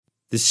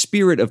The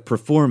spirit of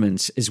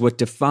performance is what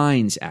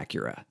defines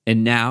Acura,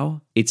 and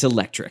now it's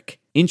electric.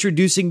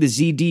 Introducing the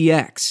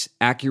ZDX,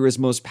 Acura's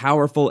most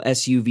powerful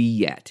SUV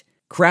yet.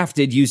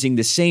 Crafted using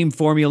the same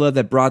formula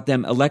that brought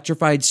them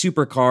electrified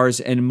supercars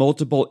and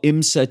multiple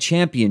IMSA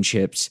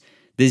championships,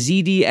 the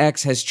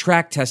ZDX has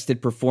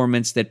track-tested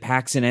performance that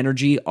packs an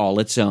energy all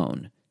its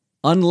own.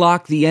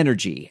 Unlock the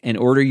energy and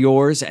order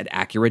yours at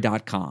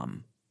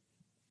Acura.com.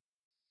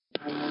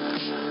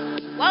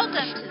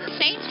 Welcome to the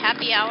Saints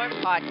Happy Hour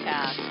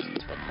podcast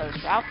with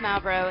host Ralph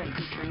Malbrough and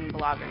featuring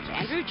bloggers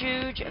Andrew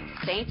Juge of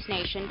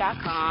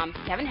SaintsNation.com,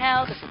 Kevin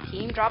Held of The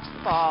Team Drops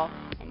the Ball,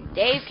 and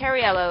Dave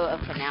Cariello of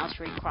Canal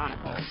Street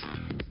Chronicles.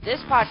 This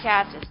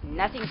podcast is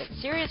nothing but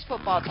serious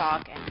football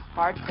talk and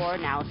hardcore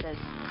analysis.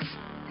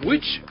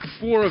 Which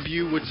four of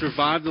you would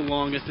survive the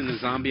longest in the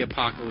zombie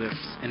apocalypse,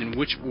 and in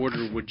which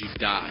order would you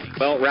die?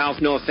 Well, Ralph,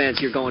 no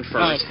offense, you're going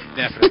first. Oh,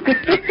 definitely.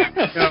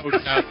 No.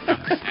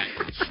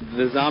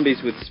 The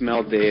zombies would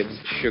smell Dave's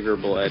sugar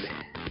blood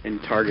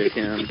and target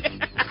him.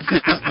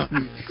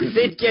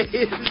 They'd get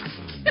his...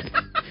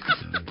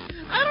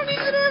 I don't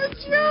even have a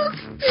joke,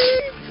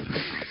 Dave.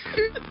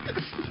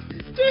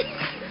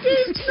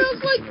 Dave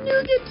smells like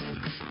nougat.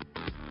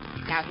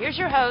 Now here's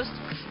your host,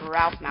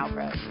 Ralph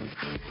Malbrough.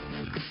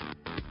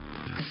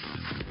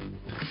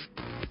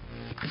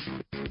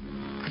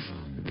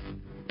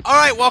 All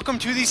right, welcome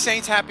to the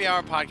Saints Happy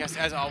Hour podcast.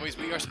 As always,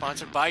 we are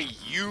sponsored by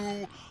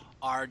you,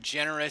 our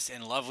generous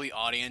and lovely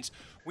audience.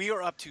 We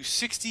are up to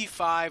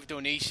 65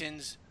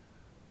 donations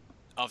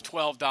of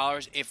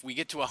 $12. If we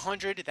get to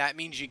 100, that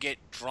means you get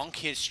Drunk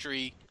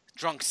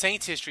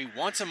Saints history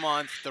once a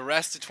month, the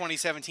rest of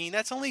 2017.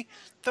 That's only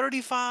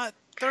 35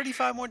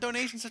 more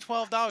donations of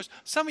 $12.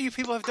 Some of you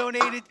people have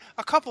donated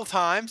a couple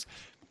times.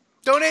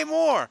 Donate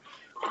more.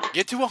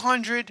 Get to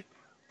 100,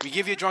 we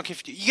give you a Drunk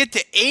history. You get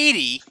to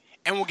 80,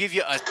 and we'll give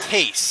you a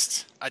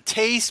taste.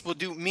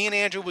 Me and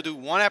Andrew will do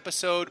one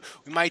episode.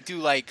 We might do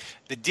like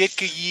the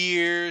Ditka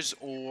years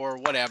or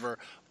whatever.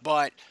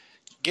 But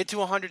get to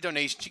 100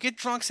 donations. You get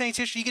Drunk Saints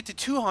history. You get to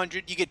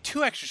 200. You get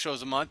 2 extra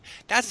shows a month.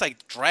 That's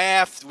like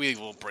draft. We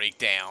will break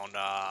down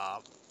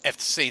if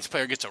the Saints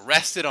player gets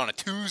arrested on a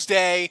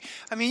Tuesday.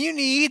 I mean, you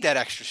need that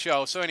extra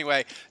show. So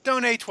anyway,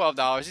 donate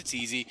 $12. It's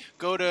easy.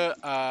 Go to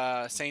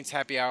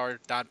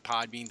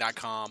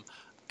saintshappyhour.podbean.com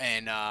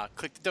and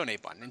click the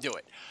donate button and do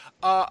it.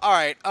 All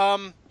right.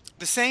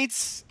 The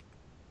Saints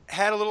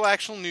had a little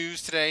actual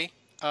news today.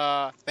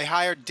 They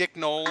hired Dick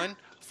Nolan,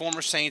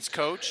 former Saints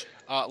coach,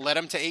 led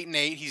him to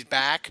 8-8. He's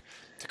back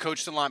to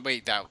coach the line.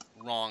 Wait,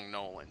 wrong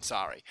Nolan.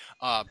 Sorry.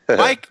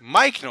 Mike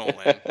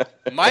Nolan.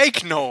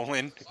 Mike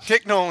Nolan.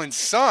 Dick Nolan's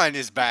son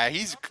is back.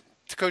 He's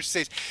to coach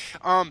the Saints.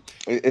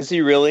 Is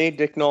he really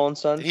Dick Nolan's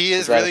son? He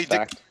is really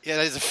Dick. Yeah,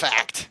 that is a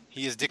fact.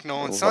 He is Dick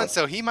Nolan's son,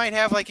 so he might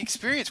have like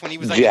experience when he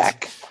was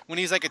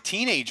like a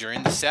teenager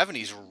in the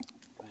 70s.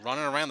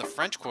 Running around the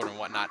French Quarter and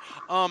whatnot.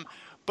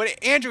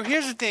 But Andrew,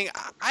 here's the thing.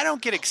 I don't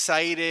get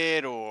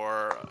excited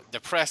or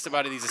depressed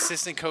about these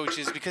assistant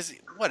coaches because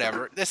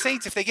whatever. The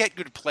Saints, if they get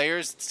good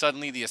players,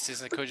 suddenly the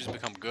assistant coaches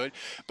become good.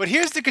 But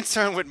here's the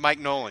concern with Mike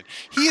Nolan.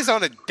 He is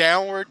on a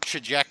downward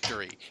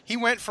trajectory. He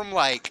went from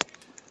like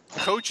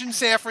coaching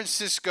San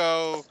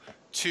Francisco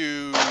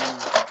to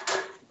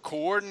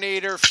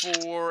coordinator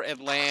for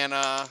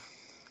Atlanta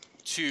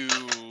to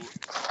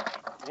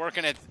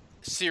working at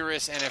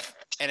Sirius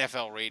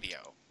NFL radio.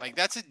 Like,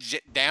 that's a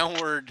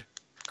downward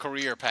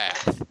career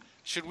path.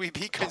 Should we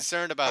be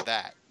concerned about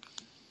that?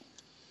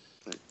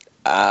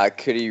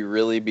 Could he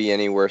really be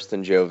any worse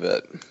than Joe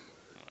Vitt?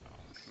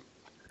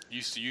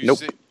 Nope.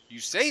 You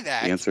say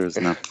that. The answer is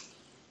no.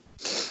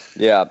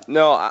 Yeah.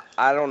 No,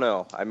 I don't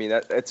know. I mean,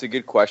 that's a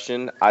good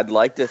question. I'd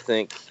like to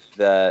think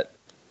that...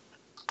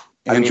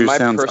 Andrew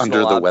sounds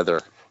under the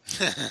weather.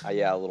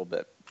 Yeah, a little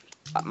bit.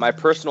 My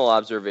personal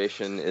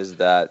observation is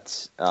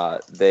that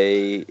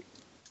they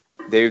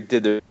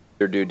did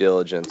their due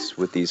diligence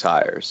with these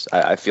hires.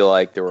 I feel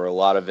like there were a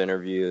lot of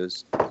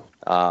interviews,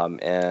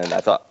 and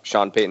I thought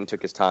Sean Payton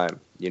took his time.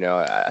 You know,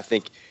 I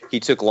think he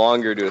took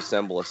longer to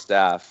assemble a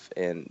staff,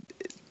 and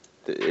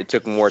it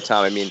took more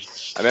time. I mean,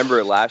 I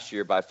remember last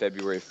year by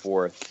February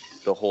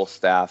 4th, the whole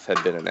staff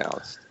had been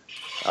announced,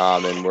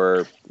 and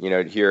we're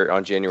here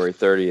on January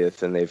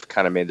 30th, and they've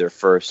kind of made their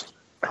first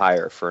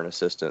hire for an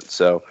assistant.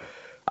 So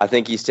I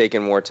think he's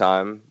taken more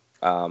time.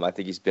 I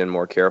think he's been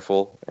more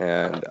careful,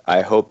 and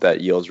I hope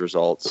that yields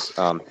results.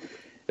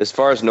 As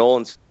far as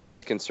Nolan's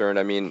concerned,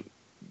 I mean,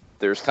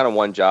 there's kind of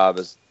one job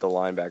as the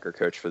linebacker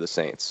coach for the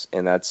Saints,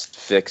 and that's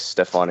fix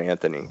Stephon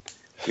Anthony.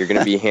 You're going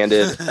to be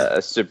handed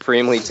a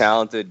supremely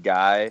talented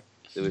guy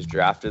that was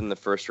drafted in the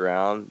first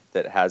round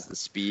that has the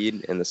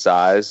speed and the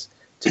size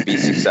to be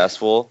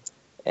successful,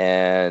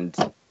 and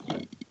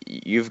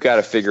you've got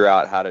to figure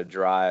out how to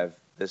drive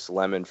this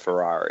lemon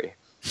Ferrari,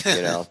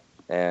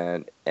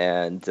 And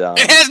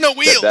it has no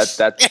wheels.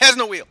 It has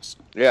no wheels.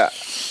 Yeah,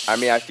 I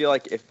mean, I feel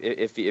like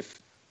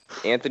if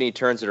Anthony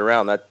turns it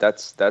around,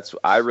 that's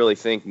I really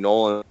think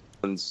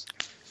Nolan's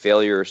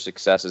failure or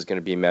success is going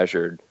to be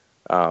measured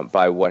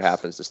by what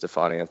happens to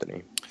Stephon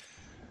Anthony.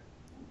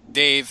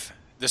 Dave,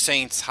 the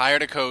Saints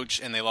hired a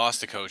coach and they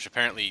lost a coach.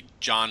 Apparently,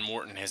 John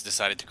Morton has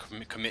decided to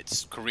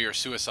commit career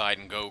suicide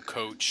and go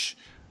coach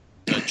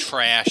the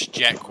trash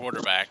Jet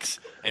quarterbacks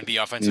and be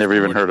offensive. Never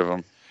even heard of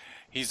him.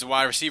 He's the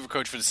wide receiver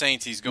coach for the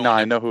Saints. He's going. No,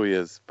 I know who he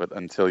is, but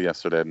until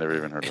yesterday, I'd never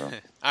even heard of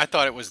him. I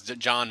thought it was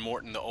John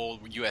Morton, the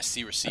old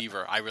USC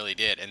receiver. I really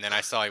did, and then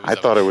I saw he was. I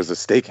thought it was a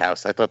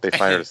steakhouse. I thought they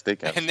fired a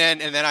steakhouse. and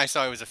then I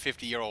saw he was a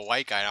 50-year-old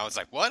white guy, and I was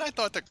like, "What?" I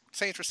thought the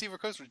Saints receiver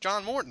coach was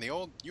John Morton, the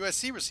old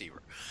USC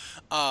receiver.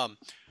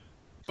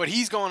 But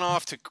he's going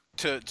off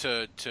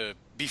to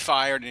be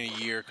fired in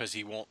a year because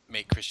he won't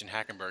make Christian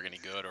Hackenberg any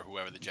good, or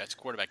whoever the Jets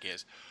quarterback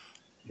is.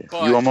 Yeah.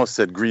 But, you almost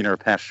said greener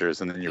pastures,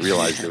 and then you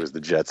realized it was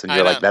the Jets, and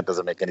you're like, that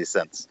doesn't make any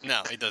sense.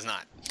 No, it does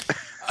not.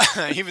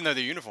 Even though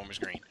their uniform is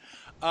green.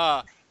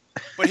 But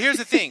here's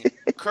the thing.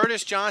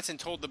 Curtis Johnson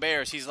told the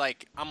Bears, he's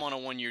like, I'm on a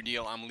one-year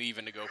deal. I'm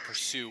leaving to go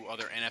pursue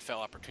other NFL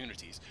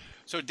opportunities.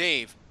 So,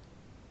 Dave,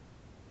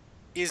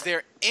 is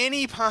there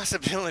any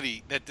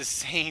possibility that the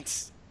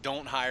Saints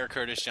don't hire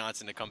Curtis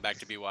Johnson to come back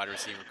to be wide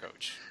receiver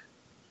coach?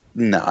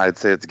 No, I'd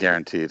say it's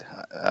guaranteed.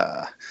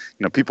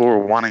 People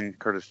were wanting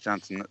Curtis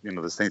Johnson,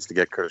 the Saints to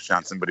get Curtis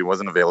Johnson, but he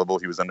wasn't available.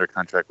 He was under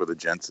contract with the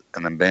Jets,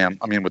 and then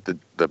with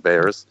the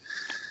Bears.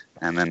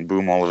 And then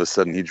boom, all of a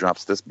sudden he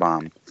drops this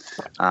bomb.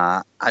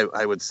 I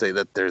would say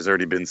that there's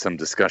already been some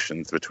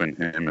discussions between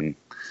him and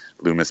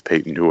Loomis,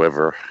 Payton,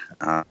 whoever.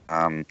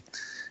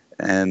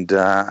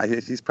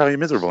 He's probably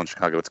miserable in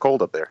Chicago. It's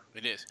cold up there.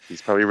 It is.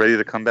 He's probably ready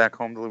to come back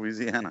home to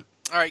Louisiana.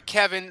 All right,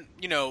 Kevin,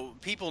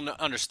 people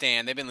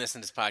understand. They've been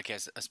listening to this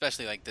podcast,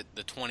 especially like the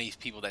 20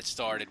 people that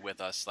started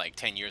with us like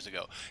 10 years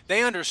ago.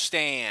 They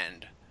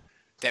understand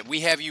that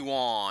we have you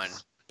on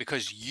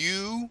because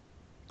you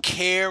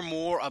care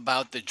more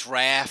about the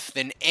draft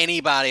than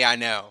anybody I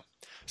know.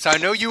 So I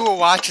know you were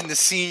watching the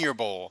Senior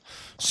Bowl.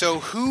 So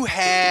who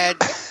had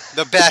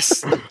the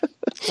best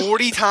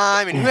 40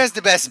 time and who has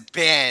the best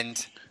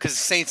bend? Because the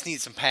Saints need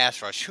some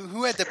pass rush.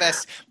 Who had the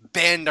best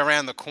bend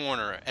around the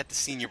corner at the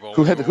Senior Bowl?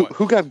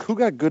 Who got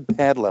good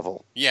pad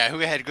level? Yeah, who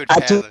had good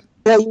pad level?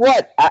 Tell you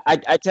what,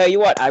 I tell you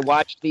what. I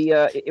watched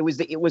it was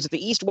the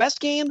East-West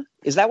game.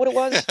 Is that what it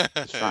was?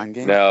 Shrine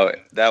game? No,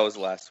 that was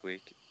last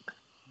week.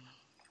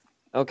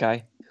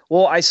 Okay.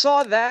 Well, I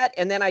saw that,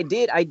 and then I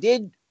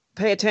did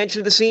pay attention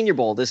to the Senior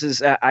Bowl. This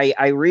is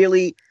I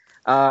really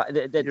that's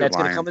going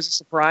to come as a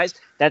surprise.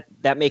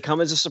 That may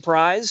come as a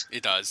surprise.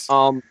 It does.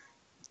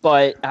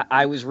 But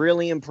I was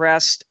really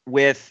impressed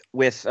with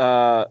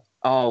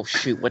oh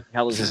shoot, what the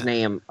hell is his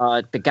name?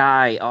 The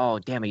guy. Oh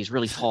damn it, he's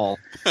really tall.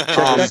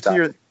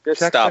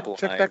 Check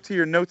back to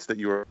your notes that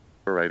you were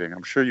writing.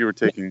 I'm sure you were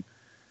taking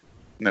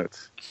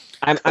notes.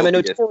 I'm a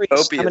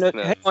notorious.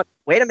 Hang on.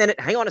 Wait a minute.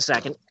 Hang on a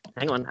second.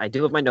 Hang on. I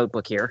do have my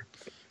notebook here.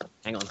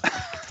 Hang on.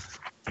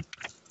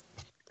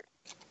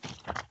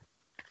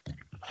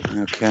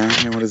 Okay.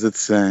 And what does it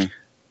say?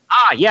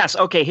 Ah, yes.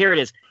 Okay, here it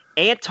is.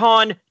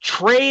 Anton,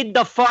 trade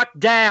the fuck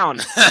down.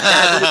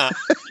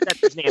 That's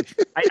his name.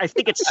 I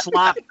think it's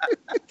Slav,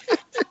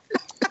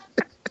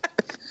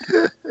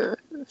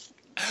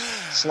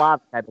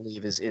 I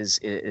believe, is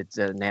it's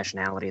a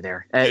nationality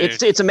there.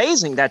 It's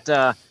amazing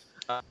that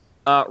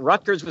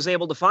Rutgers was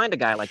able to find a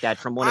guy like that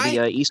from one of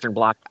the Eastern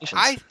Bloc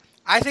nations.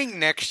 I think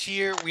next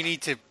year we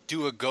need to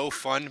do a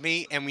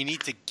GoFundMe and we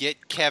need to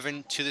get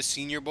Kevin to the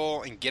Senior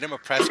Bowl and get him a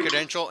press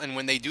credential. And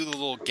when they do the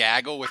little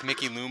gaggle with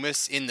Mickey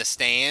Loomis in the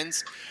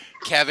stands,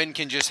 Kevin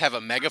can just have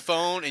a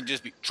megaphone and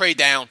just be trade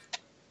down.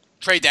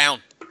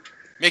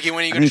 Mickey,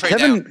 when are you going to trade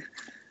down?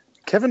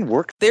 Kevin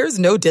worked. There's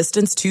no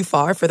distance too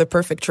far for the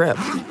perfect trip.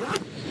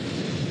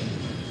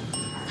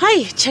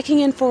 Hi,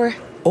 checking in for...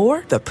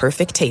 Or the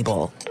perfect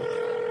table.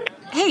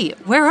 Hey,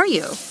 where are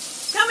you?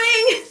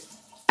 Coming!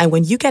 And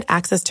when you get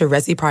access to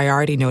Resi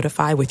Priority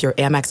Notify with your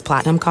Amex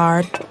Platinum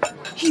card...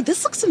 Hey,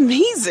 this looks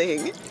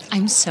amazing.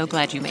 I'm so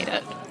glad you made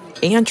it.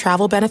 And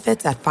travel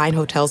benefits at fine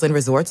hotels and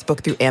resorts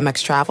booked through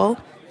Amex Travel...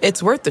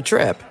 It's worth the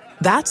trip.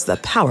 That's the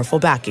powerful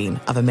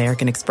backing of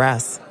American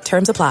Express.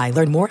 Terms apply.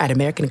 Learn more at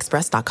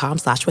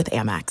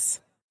americanexpress.com/withAmex.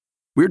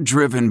 We're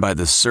driven by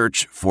the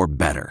search for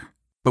better.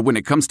 But when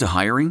it comes to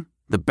hiring,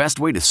 the best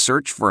way to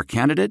search for a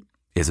candidate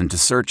isn't to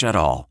search at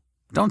all.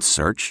 Don't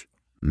search.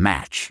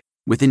 Match.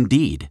 With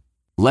Indeed.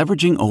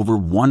 Leveraging over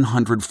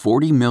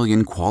 140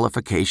 million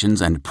qualifications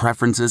and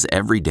preferences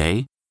every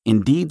day,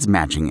 Indeed's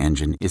matching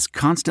engine is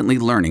constantly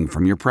learning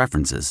from your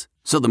preferences.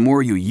 So the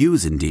more you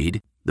use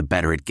Indeed, the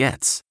better it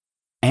gets.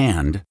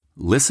 And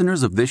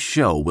listeners of this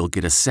show will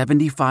get a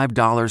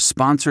 $75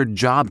 sponsored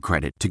job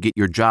credit to get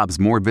your jobs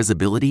more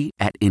visibility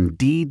at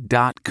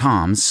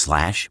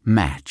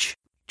Indeed.com/match.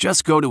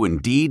 Just go to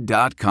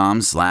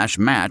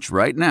Indeed.com/match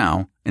right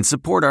now and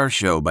support our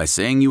show by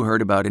saying you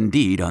heard about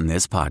Indeed on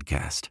this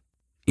podcast.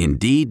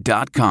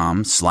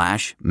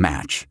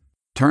 Indeed.com/match.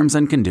 Terms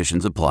and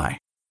conditions apply.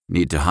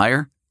 Need to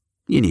hire?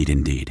 You need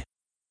Indeed.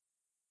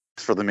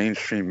 For the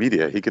mainstream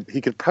media, he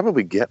could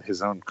probably get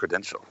his own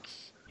credential.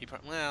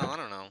 Well, I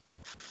don't know.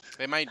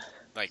 They might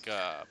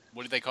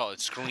what do they call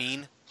it?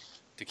 Screen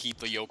to keep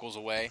the yokels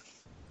away.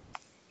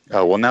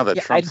 Oh well, now that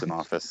Trump's in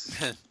office,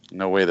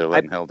 no way they're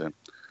letting Held in.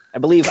 I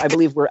believe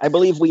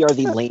we are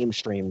the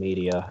lamestream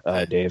media,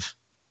 Dave.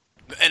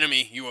 The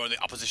enemy. You are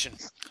the opposition.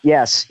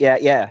 Yes.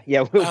 Yeah.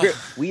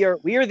 We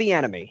are the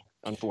enemy.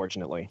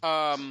 Unfortunately.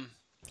 All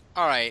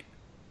right.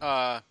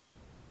 I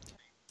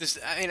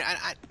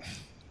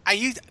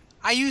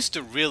used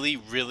to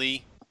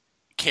really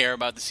care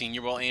about the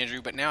Senior Bowl,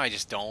 Andrew, but now I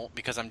just don't,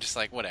 because I'm just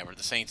like, whatever.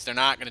 The Saints, they're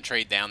not going to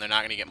trade down. They're not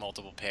going to get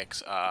multiple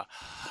picks.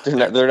 They're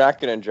not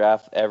going to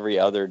draft every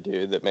other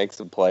dude that makes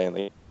a play in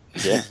the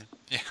game.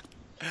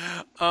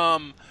 Yeah.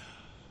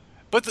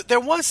 But there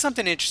was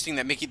something interesting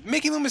that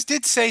Mickey Loomis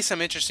did say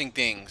some interesting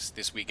things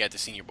this week at the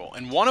Senior Bowl,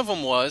 and one of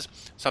them was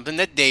something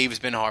that Dave's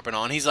been harping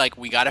on. He's like,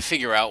 we got to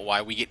figure out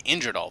why we get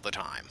injured all the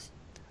time.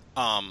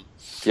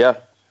 Yeah.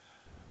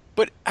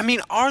 But I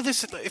mean,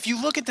 if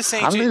you look at the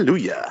Saints,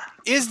 hallelujah.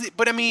 Is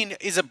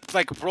a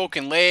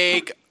broken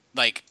leg,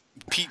 like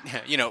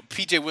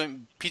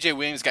PJ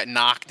Williams got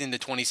knocked into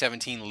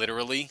 2017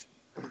 literally.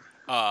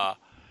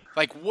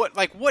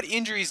 What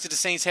injuries do the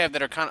Saints have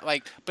that are kind of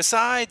like,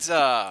 besides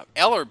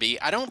Ellerbe?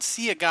 I don't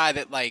see a guy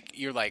that like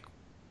you're like,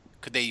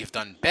 could they have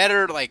done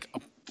better? Like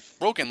a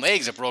broken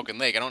leg's a broken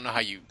leg. I don't know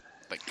how you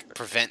like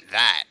prevent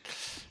that.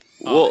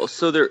 Well,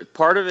 so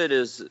part of it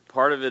is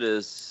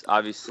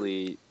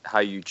obviously how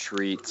you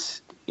treat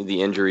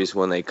the injuries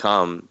when they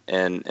come,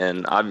 and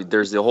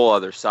there's the whole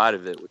other side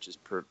of it, which is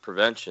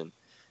prevention,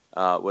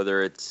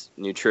 whether it's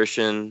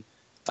nutrition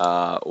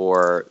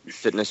or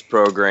fitness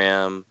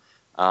program.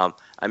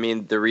 I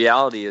mean, the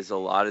reality is a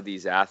lot of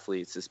these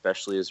athletes,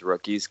 especially as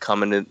rookies,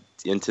 coming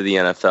into the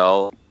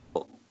NFL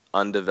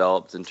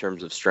undeveloped in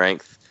terms of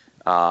strength.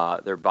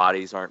 Their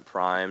bodies aren't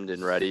primed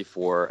and ready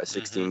for a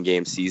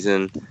 16-game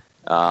season.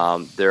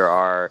 There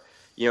are,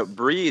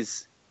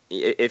 Breeze,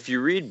 if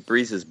you read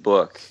Breeze's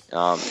book,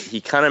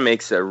 he kind of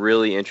makes a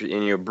really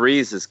interesting, and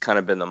Breeze has kind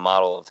of been the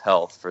model of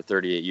health for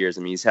 38 years.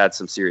 I mean, he's had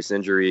some serious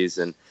injuries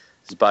and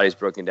his body's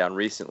broken down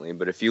recently.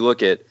 But if you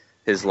look at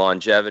his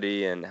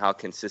longevity and how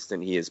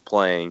consistent he is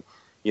playing,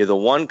 the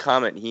one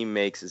comment he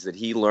makes is that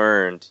he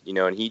learned,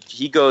 and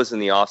he goes in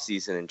the off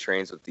season and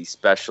trains with these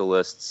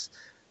specialists,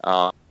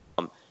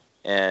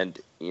 and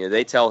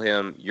they tell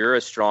him, you're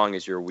as strong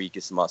as your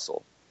weakest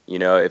muscle.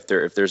 If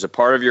there's a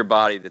part of your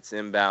body that's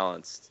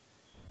imbalanced,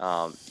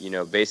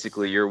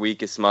 basically your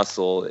weakest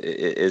muscle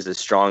is as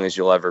strong as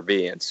you'll ever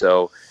be. And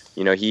so,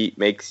 he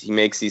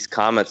makes these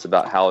comments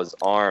about how his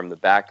arm, the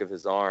back of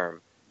his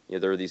arm,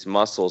 there are these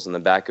muscles in the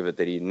back of it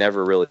that he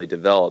never really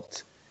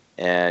developed.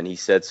 And he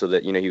said so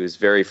that, he was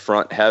very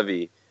front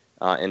heavy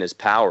in his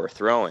power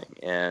throwing.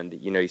 And,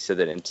 he said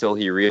that until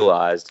he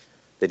realized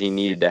that he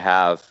needed to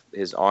have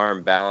his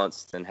arm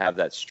balanced and have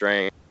that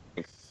strength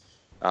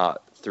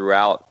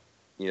throughout,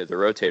 the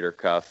rotator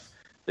cuff,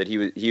 that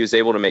he was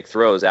able to make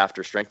throws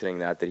after strengthening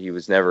that he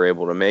was never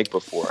able to make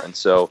before. And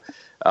so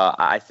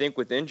I think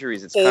with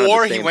injuries, it's kind of the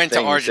same thing. Or he went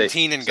to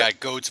Argentina and got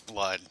goat's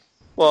blood.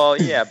 Well,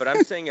 yeah, but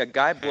I'm saying a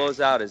guy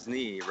blows out his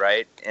knee,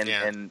 right?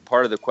 And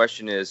part of the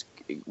question is,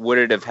 would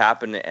it have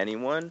happened to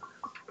anyone?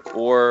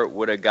 Or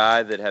would a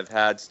guy that have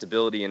had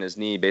stability in his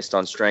knee based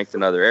on strength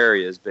in other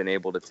areas been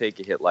able to take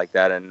a hit like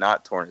that and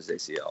not torn his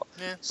ACL?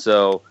 Yeah.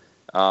 So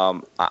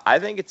I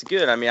think it's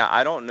good. I mean,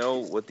 I don't know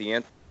what the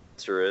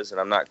answer is, and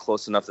I'm not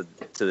close enough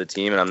to the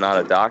team, and I'm not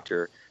a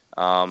doctor.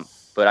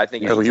 But I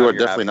think you are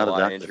definitely not a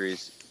doctor.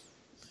 Injuries.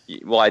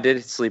 Well, I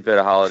did sleep at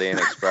a Holiday Inn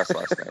Express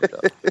last night,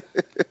 though.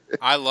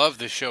 I love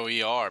the show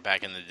ER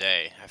back in the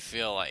day. I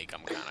feel like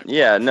I'm kind of...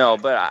 Yeah, no,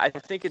 but I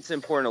think it's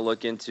important to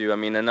look into. I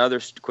mean, another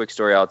quick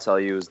story I'll tell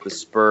you is the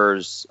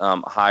Spurs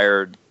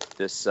hired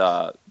this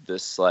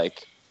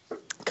like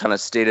kind of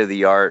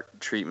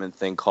state-of-the-art treatment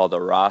thing called a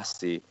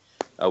Rosti,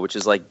 which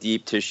is like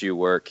deep tissue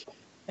work.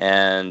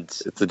 And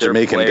it's a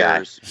Jamaican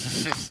players,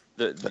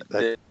 guy.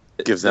 The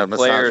gives them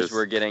players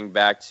were getting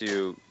back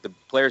to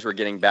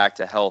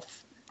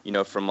health,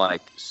 from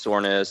like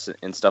soreness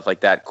and stuff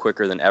like that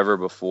quicker than ever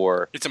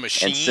before. It's a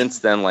machine. And since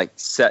then, like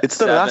it's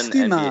the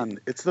Rosti man.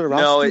 It's the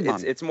Rosti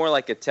man. It's more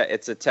like it's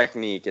a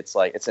technique. It's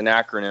like it's an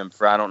acronym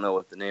for, I don't know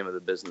what the name of the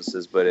business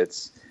is, but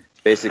it's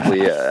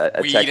basically a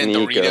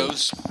technique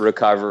of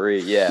recovery.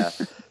 Yeah.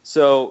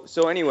 So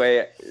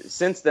anyway,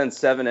 since then,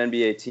 7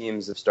 NBA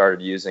teams have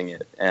started using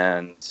it,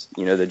 and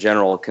the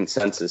general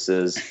consensus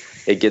is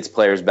it gets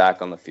players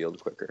back on the field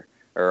quicker,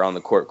 or on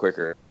the court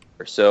quicker.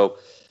 So,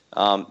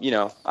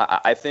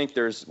 I think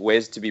there's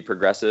ways to be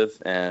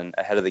progressive and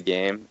ahead of the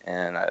game,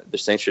 and the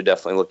Saints should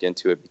definitely look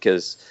into it,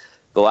 because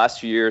the last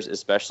few years,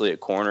 especially at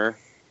corner,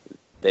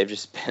 they've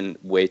just been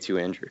way too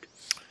injured.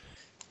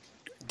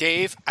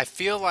 Dave, I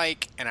feel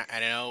like, and I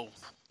know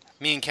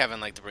me and Kevin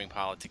like to bring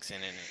politics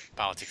into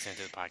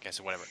the podcast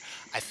or whatever.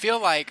 I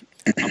feel like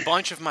a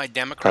bunch of my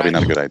Democrat... Probably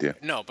not a good idea.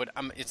 No, but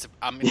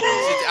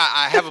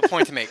I have a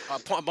point to make.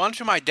 A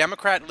bunch of my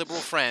Democrat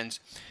liberal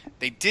friends,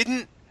 they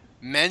didn't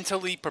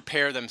mentally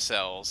prepare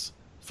themselves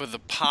for the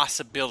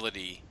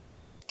possibility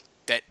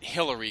that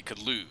Hillary could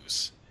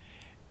lose.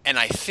 And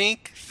I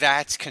think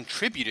that's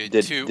contributed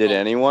to... Did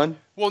anyone?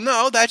 Well,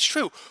 no, that's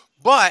true.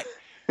 But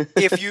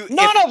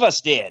None of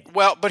us did.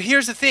 Well, but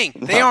here's the thing: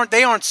 they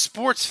aren't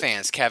sports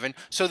fans, Kevin,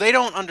 so they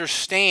don't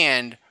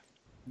understand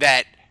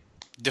that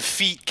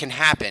defeat can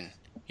happen.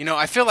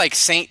 I feel like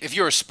if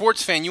you're a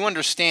sports fan, you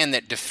understand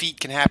that defeat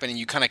can happen and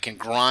you kind of can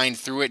grind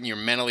through it and you're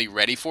mentally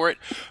ready for it.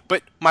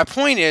 But my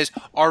point is,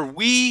 are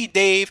we,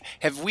 Dave,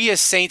 have we as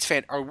Saints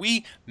fans, are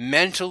we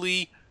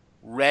mentally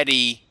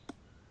ready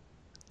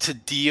to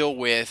deal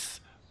with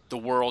the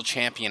world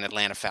champion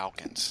Atlanta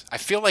Falcons? I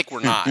feel like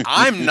we're not.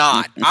 I'm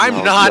not.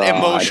 I'm not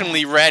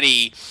emotionally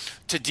ready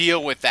to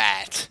deal with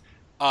that.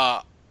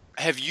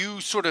 Have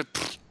you sort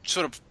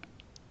of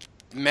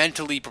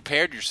mentally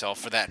prepared yourself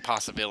for that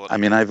possibility? I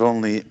mean, I've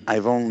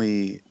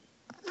only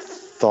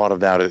thought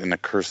about it in a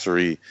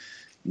cursory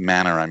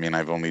manner. I mean,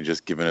 I've only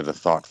just given it a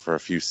thought for a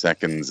few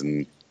seconds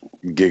and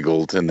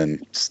giggled and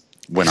then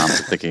went on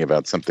to thinking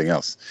about something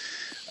else.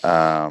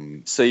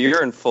 So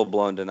you're in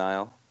full-blown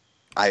denial?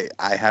 I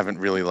haven't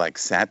really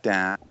sat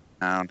down.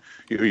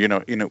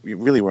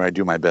 Really where I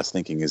do my best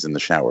thinking is in the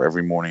shower.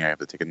 Every morning I have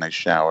to take a nice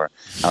shower.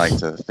 I like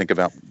to think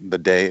about the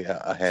day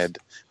ahead.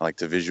 I like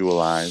to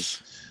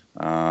visualize.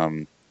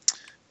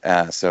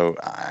 So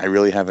I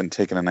really haven't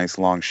taken a nice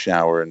long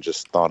shower and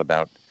just thought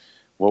about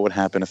what would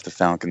happen if the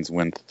Falcons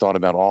win. Thought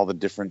about all the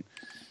different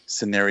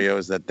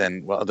scenarios that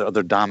then,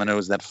 other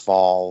dominoes that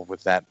fall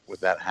with that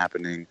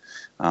happening.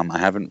 I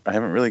haven't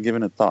really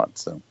given it thought.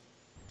 So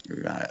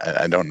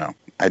I don't know.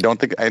 I don't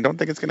think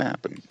it's going to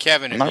happen.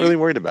 Kevin, I'm not really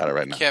worried about it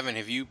right now. Kevin,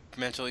 have you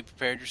mentally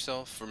prepared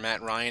yourself for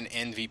Matt Ryan,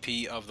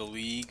 MVP of the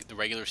league, the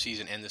regular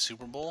season, and the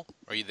Super Bowl?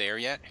 Are you there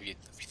yet? Have you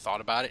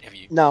thought about it?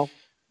 No.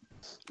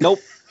 Nope.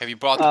 Have you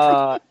brought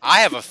the I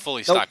have a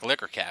fully stocked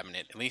liquor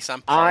cabinet. At least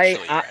I'm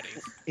partially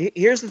ready.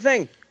 Here's the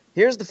thing.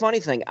 Here's the funny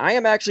thing. I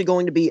am actually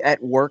going to be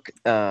at work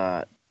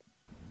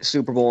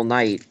Super Bowl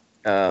night.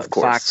 Of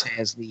course. Fox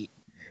has the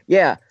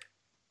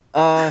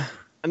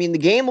I mean, the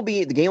game will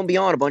be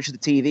on a bunch of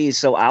the TVs,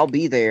 so I'll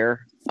be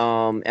there,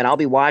 and I'll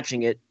be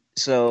watching it.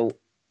 So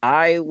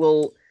I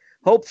will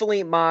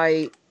hopefully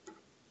my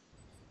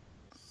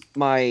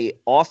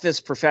office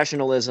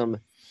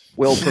professionalism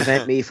will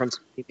prevent me from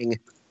speaking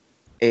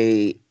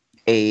a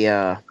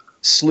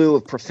slew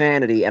of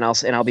profanity, and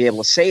I'll be able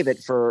to save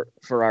it for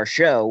our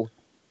show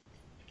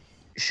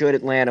should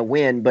Atlanta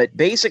win. But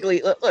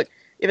basically, look,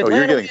 if Atlanta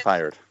you're getting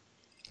fired.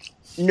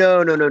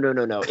 No.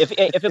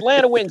 If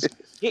Atlanta wins,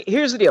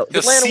 here's the deal. If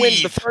Atlanta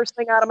wins, the first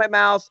thing out of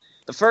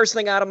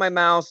my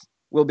mouth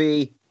will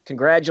be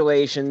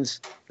congratulations.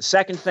 The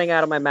second thing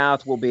out of my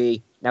mouth will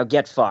be now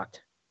get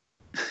fucked.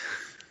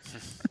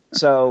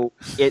 So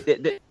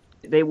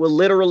they will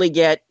literally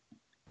get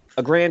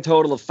a grand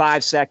total of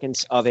 5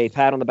 seconds of a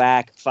pat on the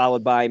back,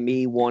 followed by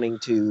me wanting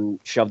to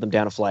shove them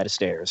down a flight of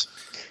stairs.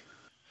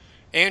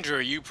 Andrew,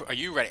 are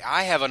you ready?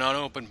 I have an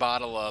unopened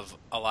bottle of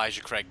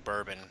Elijah Craig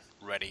bourbon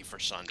ready for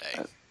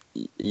Sunday.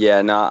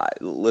 Yeah, no,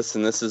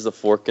 listen, this is a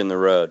fork in the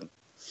road.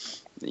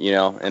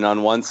 And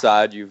on one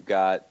side you've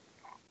got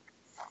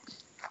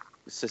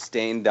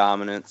sustained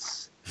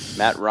dominance.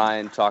 Matt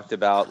Ryan talked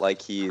about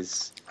like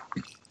he's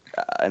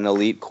an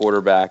elite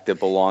quarterback that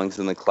belongs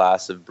in the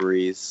class of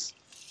Breeze.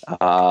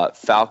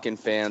 Falcon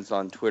fans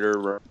on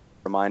Twitter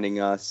reminding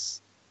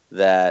us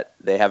that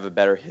they have a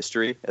better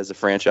history as a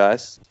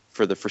franchise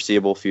for the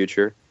foreseeable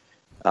future.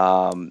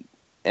 And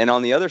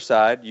on the other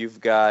side, you've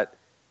got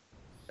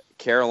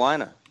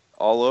Carolina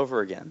all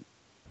over again,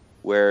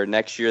 where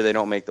next year they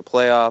don't make the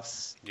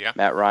playoffs. Yeah.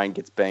 Matt Ryan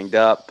gets banged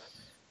up.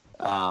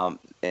 And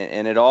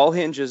it all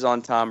hinges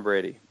on Tom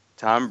Brady.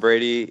 Tom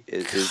Brady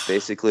is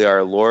basically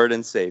our Lord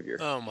and Savior.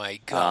 Oh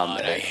my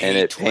God! And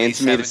it pains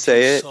me to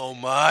say it so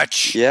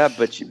much. Yeah,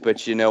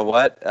 but you know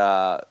what?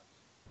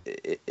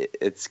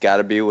 It's got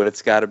to be what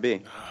it's got to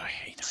be. Oh, I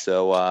hate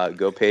so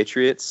go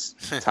Patriots.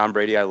 Tom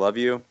Brady, I love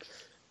you.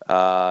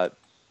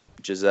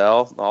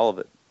 Giselle, all of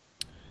it.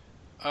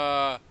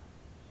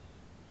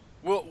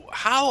 Well,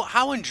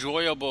 how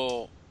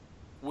enjoyable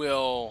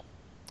will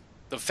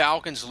the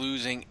Falcons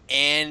losing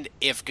and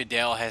if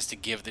Goodell has to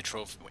give the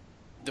trophy?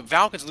 The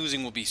Falcons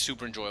losing will be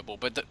super enjoyable,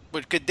 but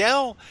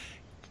Goodell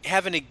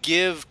having to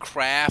give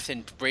Kraft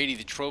and Brady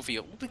the trophy,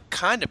 it will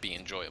kind of be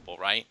enjoyable,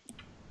 right?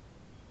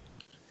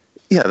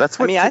 Yeah, that's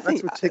what. I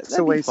think what takes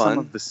away some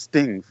of the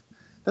sting.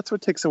 That's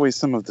what takes away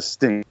some of the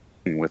sting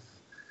with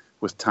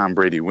Tom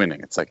Brady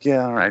winning. It's like,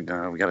 yeah, all right,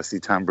 we got to see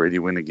Tom Brady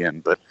win again,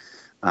 but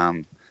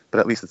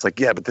at least it's like,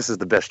 yeah, but this is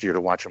the best year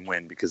to watch him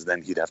win because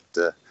then he'd have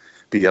to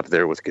be up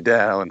there with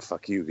Goodell and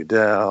fuck you,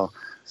 Goodell.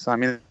 So I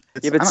mean.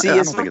 Yeah, but see,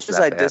 as much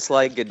as I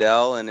dislike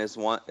Goodell and as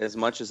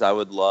much as I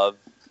would love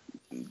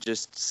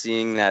just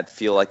seeing that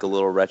feel like a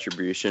little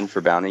retribution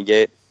for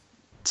Bountygate,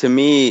 to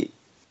me,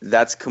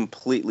 that's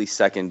completely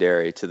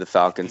secondary to the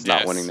Falcons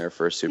not winning their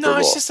first Super Bowl. No,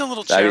 it's just a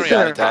little cherry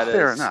on the top.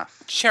 Fair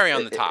enough. Cherry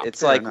on the top.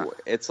 It's like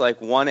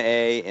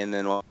 1A and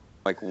then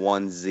like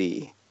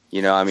 1Z.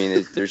 I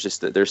mean,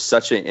 there's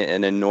such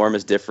an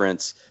enormous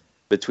difference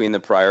between the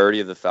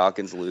priority of the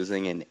Falcons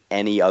losing and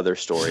any other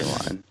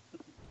storyline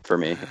for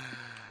me.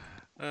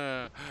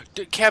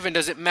 Kevin,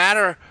 does it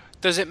matter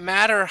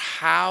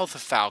how the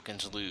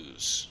Falcons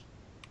lose?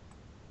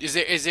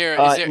 Is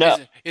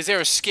there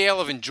a scale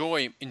of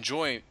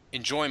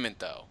enjoyment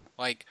though?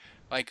 Like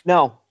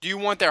no. Do you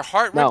want their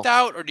heart ripped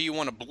out, or do you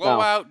want a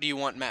blowout? Do you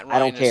want Matt Ryan? I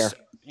don't care.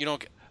 You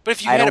don't. But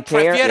if you had a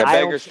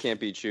beggars can't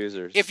be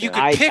choosers. If you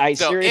could pick, I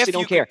seriously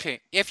don't care.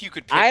 If you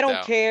could pick, I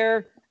don't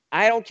care.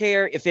 I don't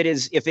care if it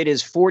is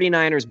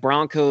 49ers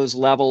Broncos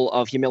level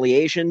of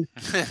humiliation.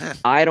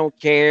 I don't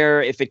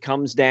care if it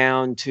comes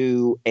down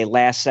to a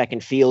last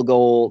second field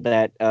goal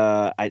that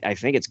I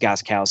think it's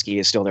Gostkowski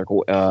is still their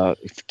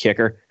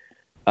kicker.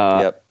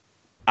 Yep.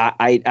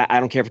 I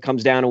don't care if it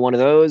comes down to one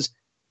of those.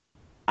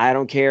 I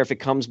don't care if it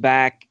comes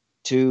back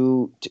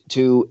to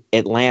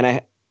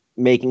Atlanta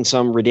making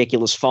some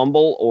ridiculous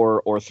fumble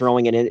or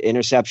throwing an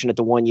interception at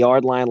the 1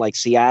 yard line like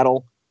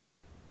Seattle.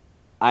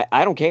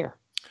 I don't care.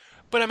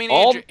 But I mean,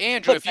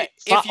 Andrew, if you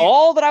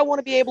all that I want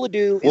to be able to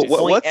do is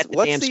point at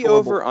the damn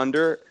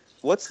scoreboard.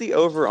 What's the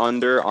over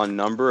under on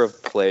number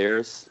of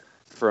players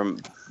from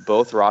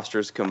both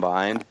rosters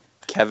combined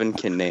Kevin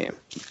can name?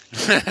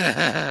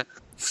 7.5.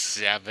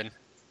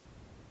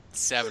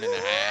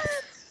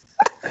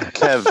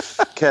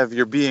 Kev,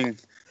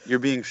 you're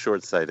being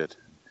short-sighted.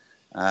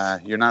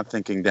 You're not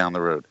thinking down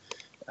the road.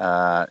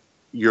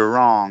 You're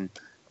wrong,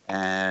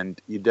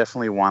 and you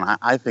definitely want.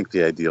 I think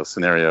the ideal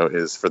scenario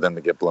is for them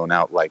to get blown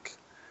out like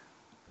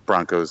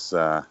Broncos.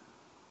 You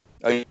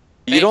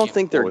don't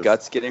think their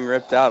guts getting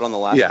ripped out on the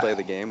last play of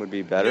the game would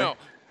be better? No.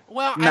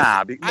 Well,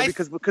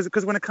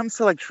 because when it comes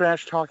to like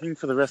trash talking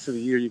for the rest of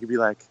the year, you could be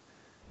like,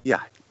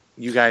 yeah.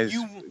 You guys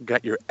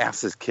got your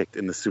asses kicked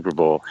in the Super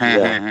Bowl.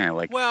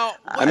 Like, well,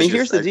 I mean,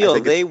 here's the deal.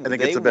 They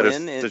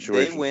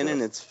win,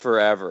 and it's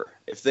forever.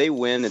 If they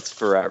win, it's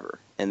forever,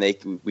 and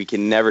we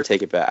can never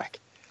take it back.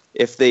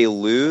 If they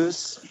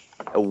lose,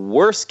 a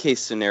worst case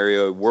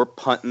scenario, we're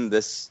punting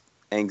this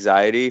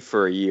anxiety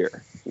for a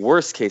year.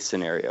 Worst case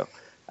scenario,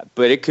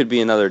 but it could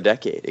be another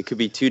decade. It could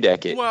be 2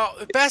 decades. Well,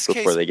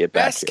 before they get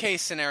back. Best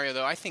case scenario,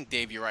 though, I think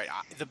Dave, you're right.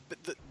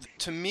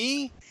 To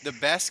me, the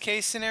best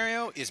case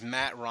scenario is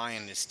Matt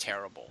Ryan is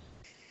terrible,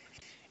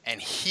 and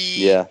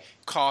he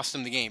cost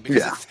them the game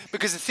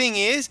because the thing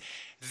is,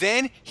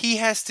 then he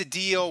has to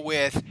deal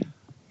with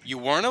you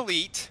weren't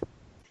elite,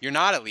 you're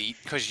not elite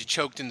because you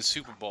choked in the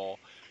Super Bowl,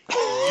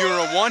 you're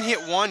a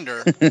one-hit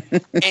wonder,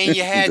 and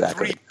you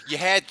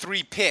had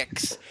three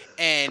picks,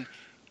 and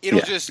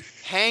it'll just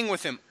hang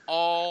with him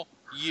all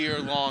year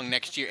long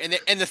next year.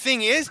 And the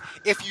thing is,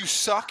 if you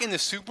suck in the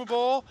Super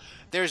Bowl,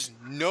 there's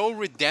no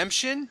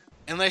redemption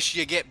unless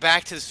you get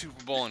back to the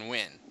Super Bowl and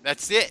win.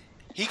 That's it.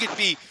 He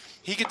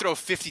could throw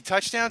 50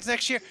 touchdowns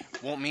next year.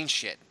 Won't mean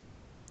shit.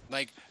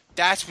 Like,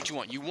 that's what you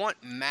want. You want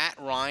Matt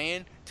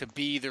Ryan to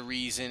be the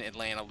reason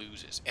Atlanta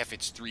loses. If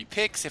it's 3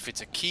 picks, if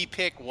it's a key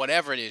pick,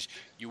 whatever it is,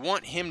 you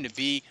want him to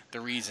be the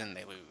reason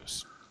they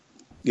lose.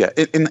 Yeah,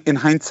 in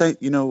hindsight,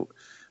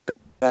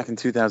 back in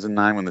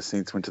 2009 when the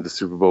Saints went to the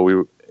Super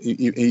Bowl,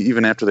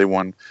 even after they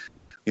won,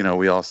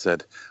 we all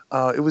said,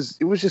 it was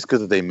just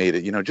because they made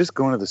it. Just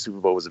going to the Super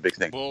Bowl was a big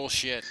thing.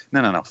 Bullshit.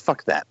 No,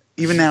 fuck that.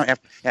 Even now,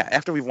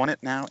 after we've won it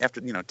now,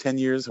 after 10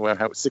 years,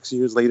 6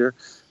 years later,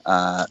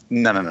 no.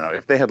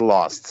 If they had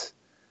lost,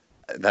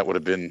 that would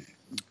have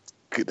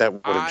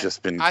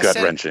just been gut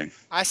wrenching.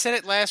 I said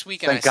it last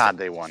week. Thank God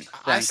they won.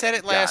 I said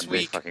it last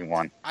week. They fucking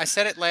won. I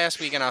said it last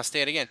week, and I'll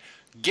say it again.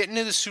 Getting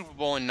to the Super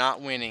Bowl and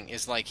not winning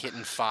is like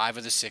hitting 5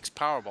 of the 6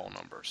 Powerball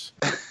numbers.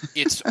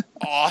 It's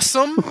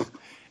awesome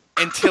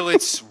until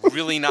it's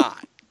really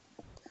not.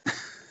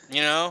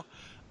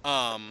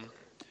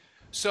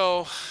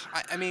 So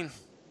I mean,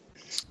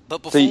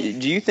 but before. So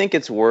do you think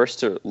it's worse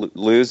to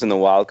lose in the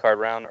wild card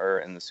round or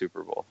in the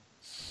Super Bowl,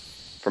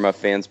 from a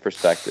fan's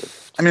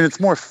perspective? I mean, it's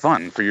more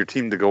fun for your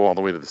team to go all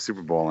the way to the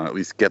Super Bowl and at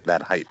least get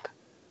that hype,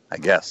 I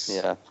guess.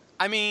 Yeah.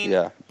 I mean,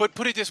 but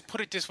put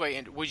it this way,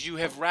 and would you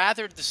have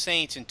rathered the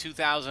Saints in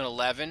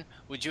 2011?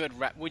 Would you have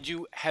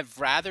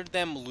rathered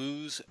them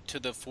lose to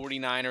the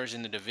 49ers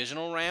in the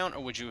divisional round,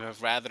 or would you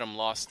have rather them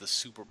lost the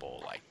Super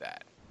Bowl like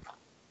that?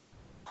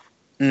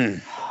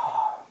 Man.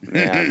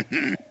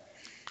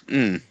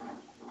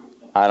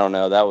 I don't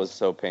know. That was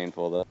so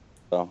painful,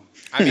 though.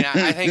 I mean,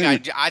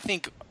 I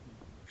think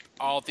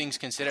all things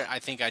considered, I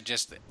think I'd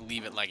just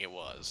leave it like it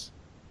was.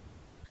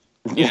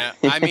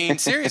 I mean,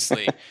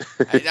 seriously.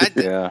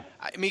 I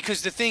mean,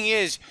 because the thing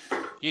is,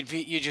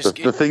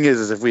 the thing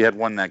is if we had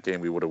won that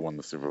game, we would have won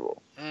the Super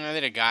Bowl.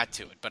 They'd have got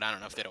to it, but I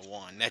don't know if they'd have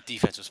won. That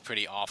defense was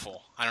pretty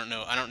awful. I don't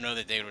know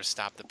that they would have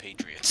stopped the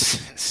Patriots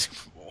in the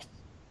Super Bowl,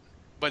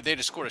 but they'd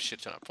have scored a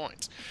shit ton of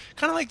points.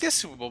 Kind of like this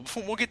Super Bowl.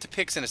 We'll get to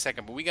picks in a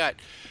second, but we got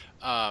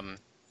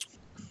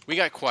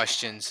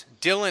questions.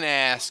 Dylan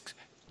asks,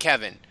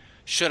 Kevin,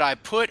 should I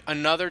put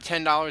another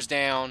 $10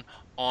 down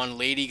on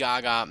Lady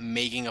Gaga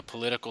making a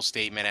political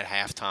statement at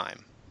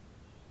halftime?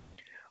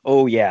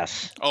 Oh,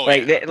 yes. Oh,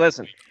 yeah.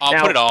 Listen.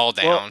 I'll put it all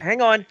down. Well,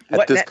 hang on.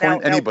 At this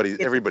point,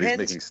 everybody's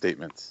making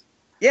statements.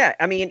 Yeah,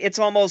 I mean, it's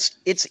almost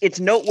it's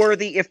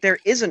noteworthy if there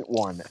isn't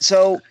one.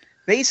 So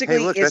basically,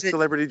 hey, look, that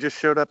celebrity just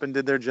showed up and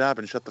did their job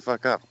and shut the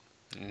fuck up.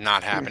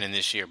 Not happening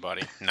this year,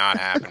 buddy. Not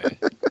happening.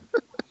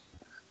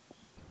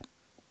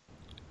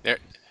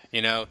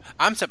 You know,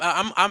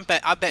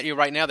 I bet you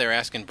right now they're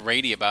asking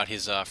Brady about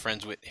his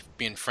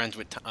being friends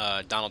with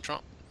Donald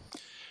Trump.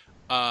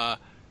 And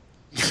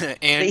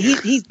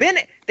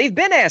they've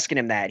been asking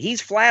him that.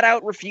 He's flat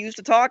out refused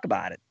to talk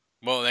about it.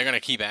 Well, they're gonna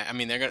keep. I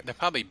mean, they'll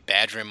probably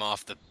badger him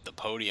off the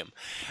podium.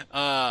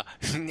 Andrew,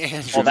 did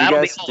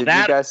you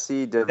guys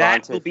see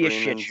Devontae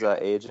Freeman's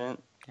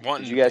agent?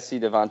 Did you guys see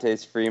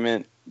Devontae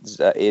Freeman's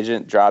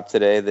agent drop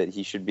today that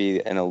he should be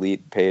an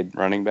elite paid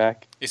running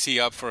back? Is he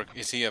a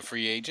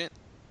free agent?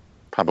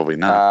 Probably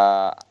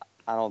not.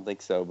 I don't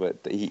think so, but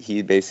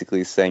he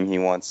basically is saying he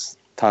wants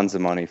tons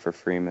of money for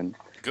Freeman.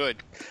 Good.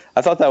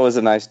 I thought that was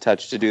a nice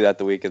touch to do that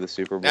the week of the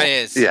Super Bowl. That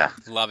is. Yeah.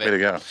 Love it. Way to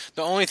go.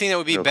 The only thing that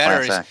would be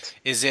better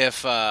is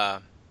if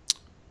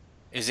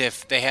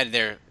they had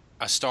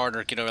a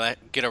starter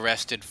get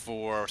arrested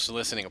for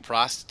soliciting a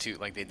prostitute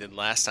like they did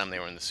last time they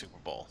were in the Super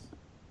Bowl.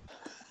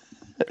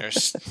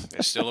 There's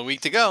still a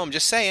week to go. I'm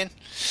just saying.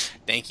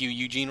 Thank you,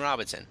 Eugene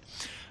Robinson.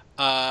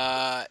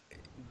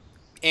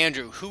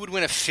 Andrew, who would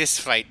win a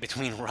fist fight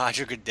between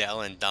Roger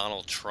Goodell and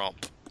Donald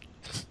Trump?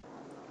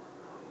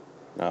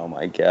 Oh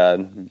my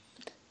God!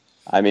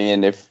 I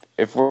mean, if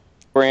we're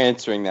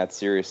answering that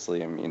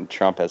seriously, I mean,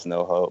 Trump has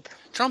no hope.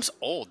 Trump's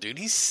old, dude.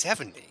 He's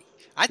 70.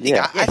 I think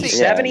he's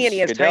 70 and he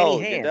has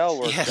tiny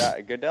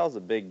hands. Goodell's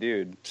a big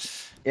dude.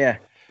 Yeah.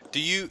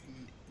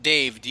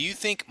 Dave, do you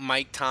think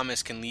Mike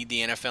Thomas can lead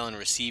the NFL in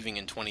receiving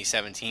in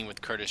 2017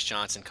 with Curtis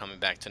Johnson coming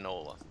back to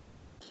NOLA?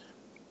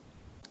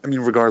 I mean,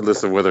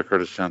 regardless of whether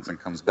Curtis Johnson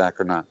comes back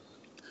or not,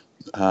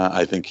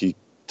 I think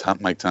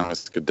Mike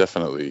Thomas could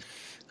definitely.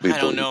 I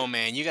don't know,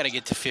 man. You got to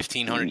get to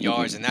 1,500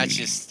 yards, and that's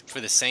just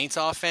for the Saints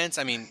offense.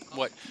 I mean,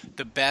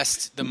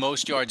 the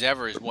most yards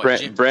ever is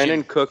what?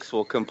 Brandon Cooks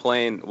will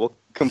complain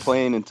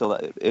until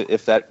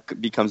if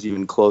that becomes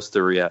even close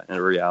to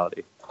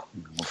reality.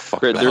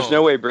 There's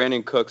no way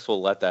Brandon Cooks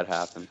will let that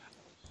happen.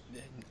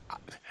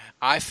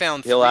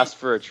 He'll ask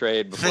for a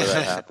trade before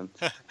that happens.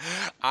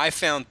 I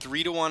found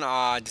 3-1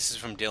 odds. This is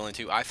from Dylan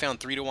too. I found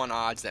 3-1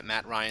 odds that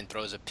Matt Ryan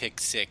throws a pick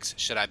six.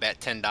 Should I bet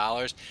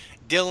 $10?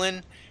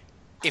 Dylan,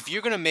 if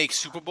you're gonna make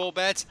Super Bowl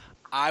bets,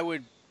 I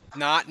would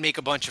not make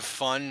a bunch of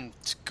fun,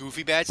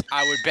 goofy bets.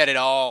 I would bet it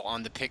all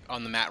on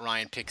the Matt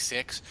Ryan pick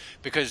six,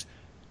 because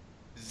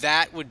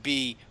that would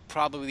be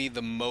probably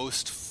the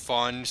most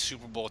fun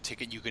Super Bowl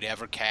ticket you could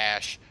ever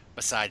cash,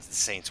 besides the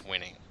Saints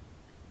winning.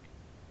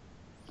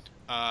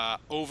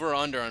 Over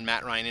under on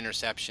Matt Ryan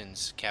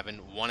interceptions, Kevin,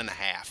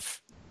 1.5.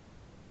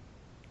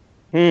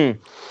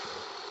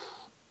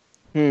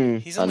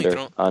 He's only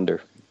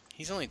under.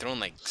 He's only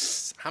thrown like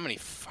how many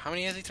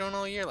has he thrown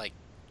all year? Like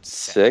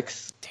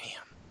 6. Damn.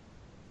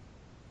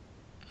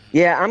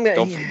 Yeah, I'm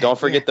gonna. Don't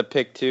forget the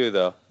pick 2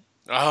 though.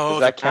 Oh, does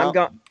that count?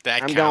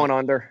 I'm going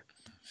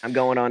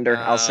under.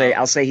 I'll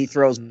say he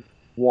throws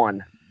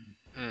 1.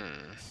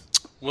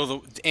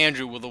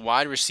 Andrew, will the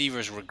wide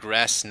receivers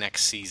regress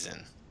next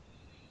season?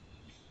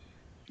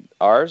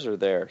 Ours or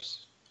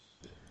theirs?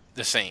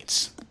 The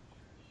Saints.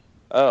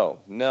 Oh,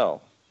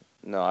 no.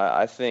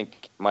 I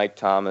think Mike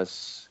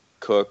Thomas,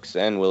 Cooks,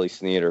 and Willie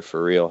Snead are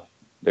for real.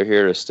 They're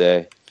here to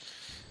stay.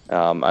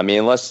 I mean,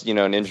 unless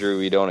an injury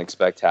we don't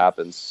expect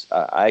happens,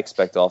 I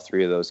expect all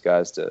 3 of those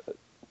guys to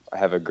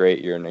have a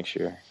great year next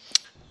year.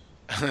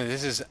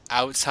 This is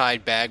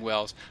Outside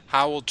Bagwells.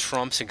 How will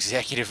Trump's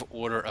executive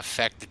order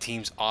affect the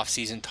team's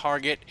offseason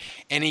target?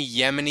 Any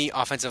Yemeni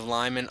offensive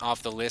linemen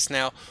off the list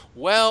now?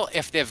 Well,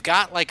 if they've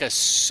got like a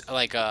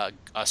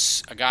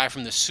guy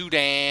from the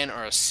Sudan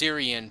or a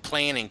Syrian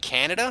playing in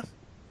Canada,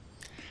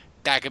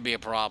 that could be a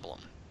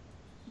problem.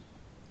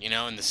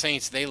 And the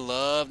Saints, they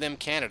love them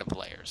Canada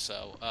players.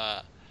 So,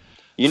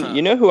 you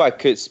know who I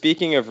could,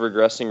 speaking of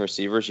regressing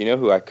receivers, you know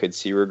who I could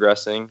see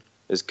regressing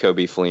is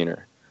Coby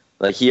Fleener.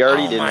 Like, he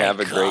already didn't have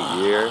a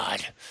great year.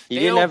 He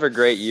didn't have a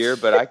great year,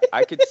 but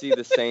I could see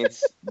the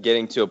Saints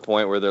getting to a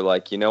point where they're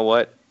like, you know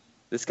what?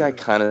 This guy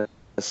kind of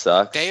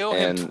sucks. They owe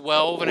him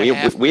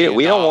 $12.5 million.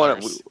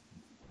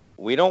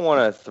 We don't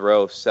want to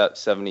throw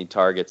 70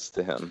 targets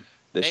to him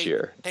this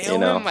year. They owe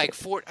him like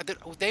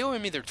they owe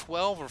him either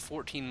 $12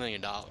 or $14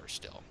 million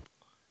still.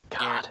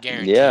 God,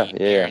 guaranteed.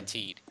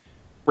 Guaranteed.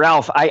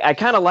 Ralph, I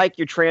kind of like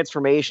your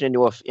transformation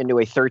into a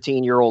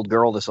 13-year-old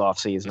girl this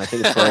offseason. I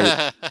think it's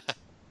great.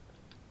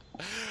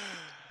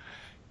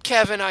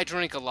 Kevin, I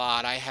drink a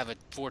lot. I have a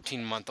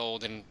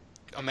 14-month-old, and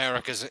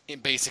America's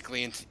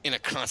basically in a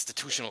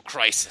constitutional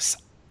crisis.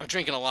 I'm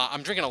drinking a lot.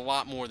 I'm drinking a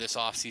lot more this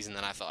offseason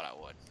than I thought I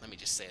would. Let me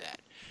just say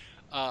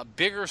that.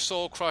 Bigger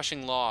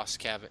soul-crushing loss,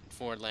 Kevin,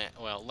 for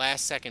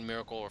last-second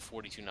miracle or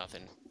 42-0.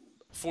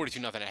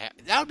 42-0 at half.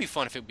 That would be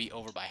fun if it would be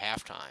over by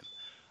halftime.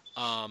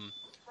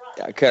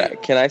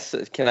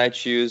 Can I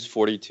choose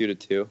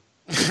 42-2?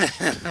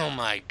 Oh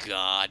my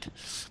God!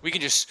 We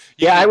can just.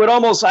 I would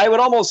almost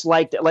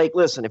like to,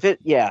 listen, if it,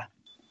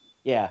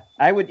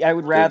 I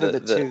would rather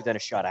the 2 than a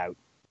shutout.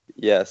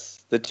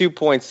 Yes, the 2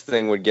 points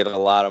thing would get a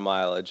lot of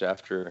mileage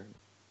after.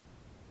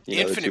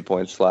 The 2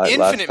 points last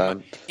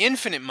time.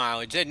 Infinite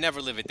mileage. They'd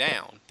never live it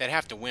down. They'd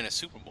have to win a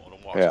Super Bowl to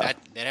wash Yeah.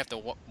 They'd have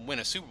to win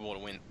a Super Bowl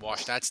to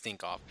wash that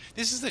stink off.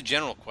 This is a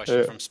general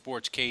question from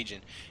Sports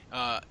Cajun.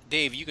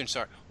 Dave, you can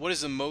start. What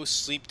is the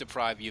most sleep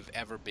deprived you've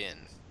ever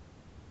been?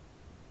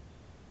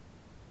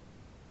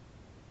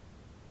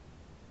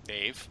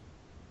 Dave?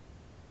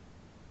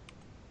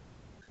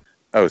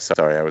 Oh,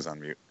 sorry, I was on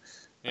mute.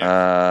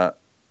 Yeah.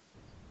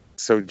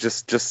 So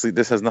just sleep.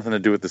 This has nothing to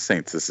do with the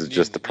Saints. This is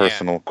just a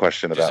personal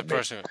question about me.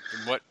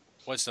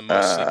 What's the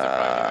most sleep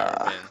deprived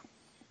you've ever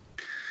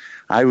been?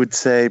 I would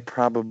say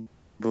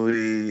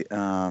probably.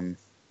 I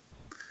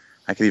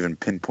could even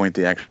pinpoint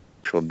the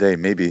actual day.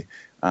 Maybe.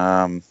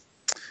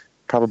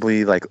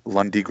 Probably like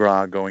Lundi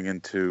Gras going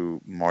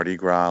into Mardi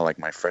Gras, like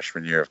my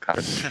freshman year of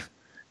college.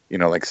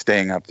 Like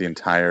staying up the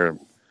entire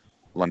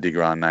Lundi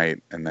Gras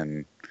night and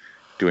then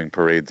doing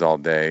parades all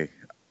day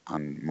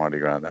on Mardi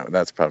Gras.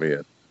 That's probably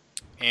it.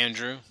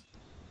 Andrew?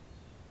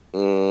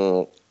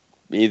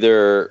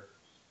 Either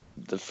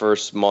the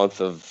first month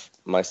of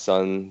my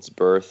son's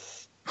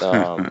birth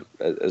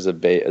as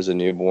a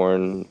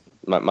newborn,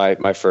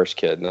 my first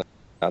kid, not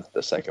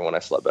the second one. I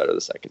slept better the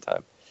second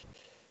time.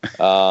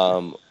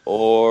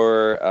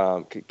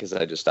 Or because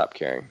I just stopped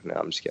caring. No,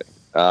 I'm just kidding.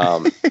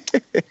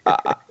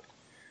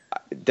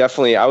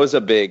 Definitely, I was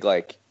a big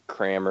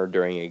crammer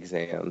during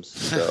exams.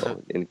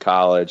 So in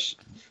college,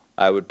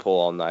 I would pull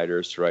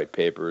all-nighters to write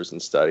papers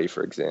and study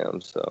for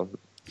exams. So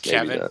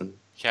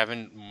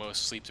Kevin,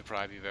 most sleep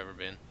deprived you've ever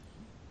been?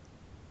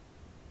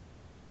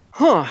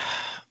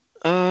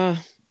 I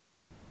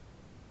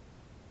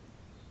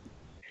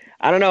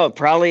don't know.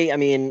 Probably. I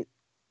mean,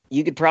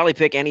 you could probably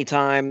pick any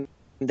time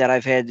that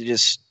I've had to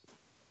just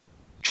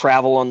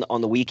travel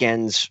on the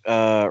weekends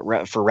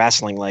for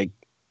wrestling. Like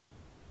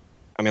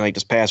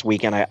this past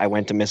weekend, I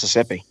went to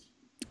Mississippi,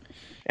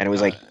 and it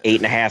was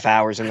 8.5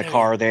 hours in the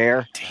car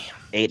there. Damn.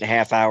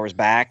 8.5 hours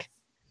back.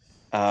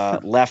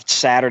 Left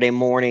Saturday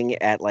morning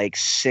at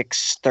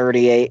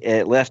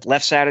 6:30.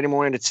 Left Saturday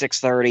morning at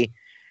 6:30.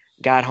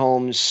 Got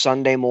home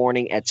Sunday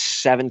morning at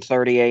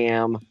 7:30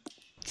 a.m.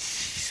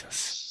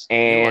 Jesus,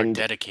 and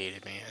you are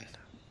dedicated, man.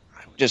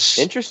 Just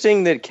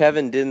interesting that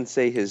Kevin didn't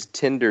say his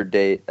Tinder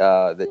date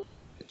that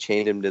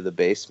chained him to the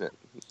basement.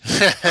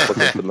 What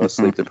was the most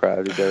sleep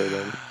deprived he's ever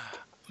been?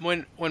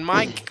 When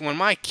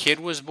my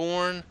kid was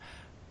born,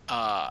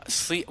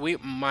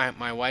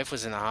 my wife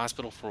was in the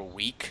hospital for a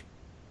week,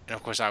 and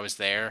of course I was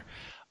there.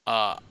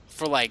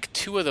 For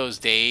 2 of those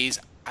days,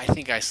 I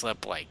think I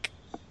slept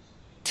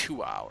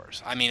 2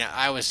 hours. I mean,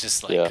 I was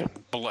just it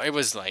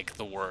was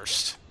the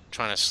worst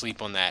trying to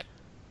sleep on that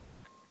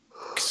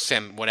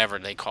whatever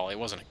they call it. It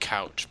wasn't a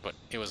couch, but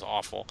it was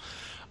awful.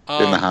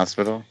 In the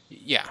hospital?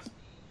 Yeah.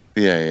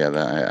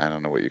 Yeah. I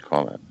don't know what you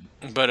call that.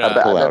 But I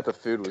bet the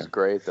food was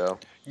great though.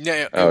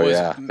 Yeah,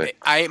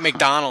 I ate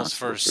McDonald's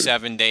for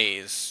 7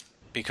 days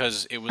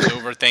because it was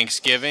over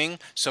Thanksgiving.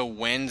 So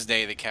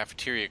Wednesday the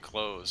cafeteria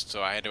closed,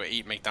 so I had to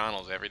eat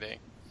McDonald's every day.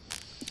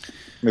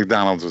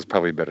 McDonald's was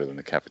probably better than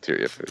the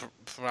cafeteria food.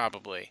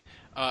 Probably.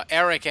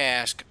 Eric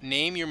asked,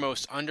 name your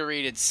most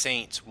underrated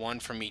Saints, one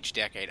from each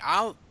decade.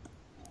 I'll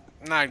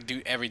not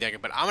do every decade,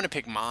 but I'm going to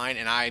pick mine,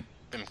 and I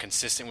am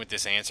consistent with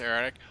this answer,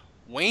 Eric.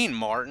 Wayne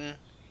Martin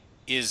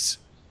is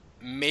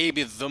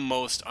maybe the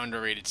most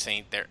underrated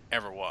Saint there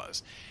ever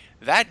was.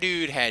 That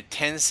dude had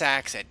 10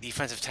 sacks at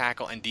defensive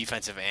tackle and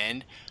defensive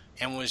end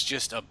and was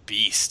just a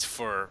beast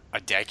for a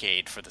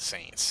decade for the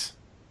Saints.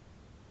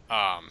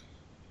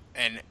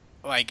 And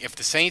if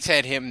the Saints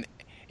had him,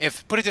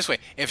 put it this way,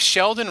 if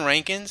Sheldon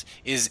Rankins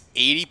is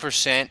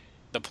 80%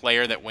 the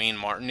player that Wayne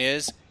Martin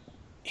is,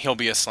 he'll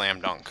be a slam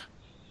dunk.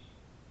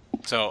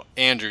 So,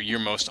 Andrew, your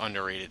most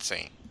underrated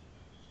Saint.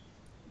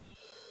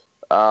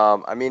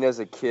 As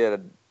a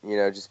kid,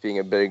 just being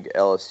a big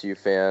LSU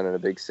fan and a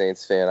big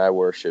Saints fan, I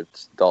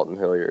worshipped Dalton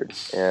Hilliard.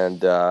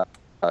 And,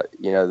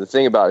 the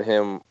thing about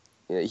him,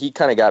 he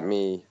kind of got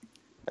me.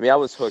 I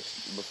was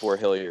hooked before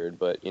Hilliard,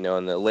 but, in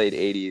the late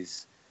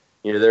 80s,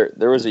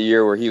 there was a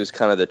year where he was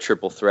kind of the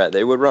triple threat.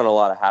 They would run a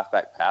lot of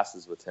halfback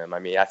passes with him. I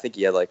think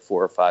he had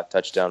 4 or 5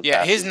 touchdown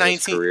passes in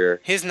his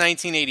career. His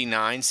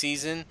 1989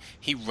 season,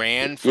 he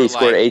ran for he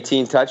scored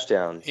 18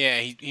 touchdowns. Yeah,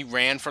 he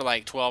ran for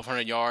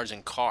 1,200 yards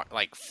and caught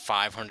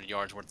 500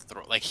 yards worth of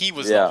throw. He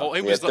was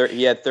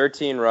he had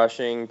 13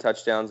 rushing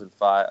touchdowns and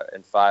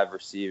 5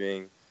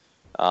 receiving.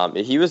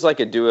 He was like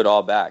a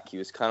do-it-all back. He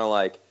was kind of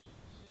like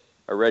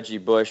a Reggie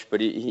Bush,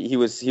 but he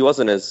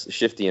wasn't as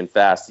shifty and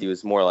fast. He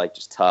was more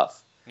just tough.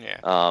 Yeah.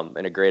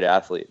 And a great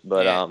athlete.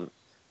 But,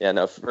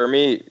 for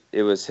me,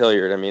 it was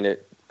Hilliard.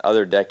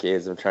 Other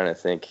decades, I'm trying to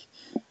think.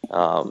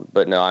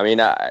 But no,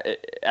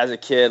 as a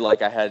kid,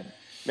 I had,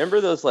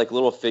 remember those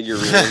little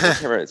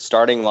figurines,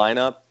 starting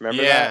lineup?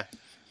 Remember that?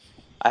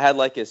 I had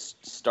a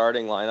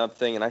starting lineup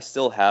thing, and I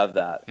still have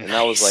that. And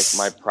that was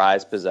my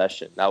prized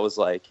possession. That was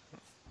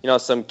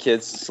some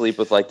kids sleep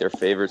with their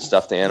favorite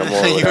stuffed animal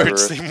or whatever. You were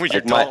sleeping with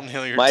your Dalton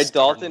Hilliard. My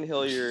Dalton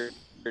Hilliard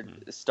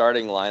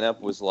starting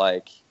lineup was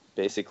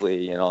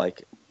basically,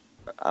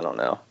 I don't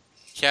know.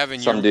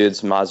 Kevin, some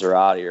dude's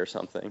Maserati or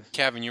something.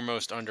 Kevin, your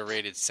most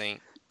underrated Saint.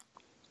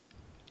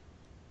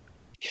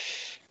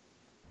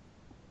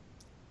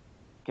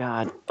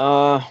 God.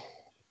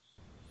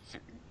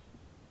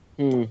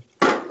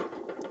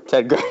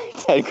 Ted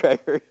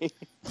Gregory.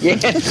 Yeah.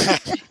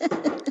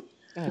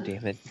 God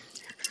damn it.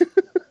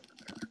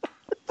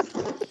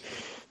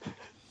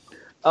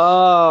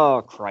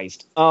 Oh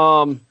Christ.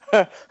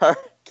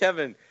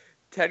 Kevin,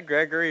 Ted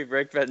Gregory,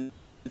 Rick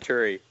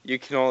Venturi. You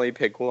can only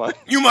pick one.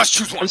 You must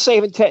choose one.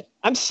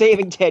 I'm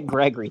saving Ted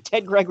Gregory.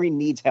 Ted Gregory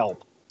needs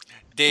help.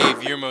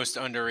 Dave, your most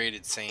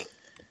underrated Saint.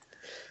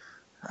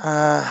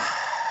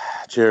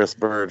 Jarvis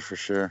Bird for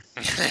sure.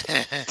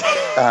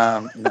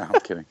 No, I'm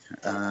kidding.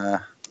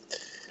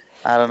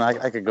 I don't know.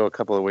 I could go a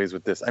couple of ways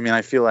with this. I mean,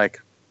 I feel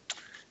like,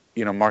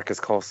 Marcus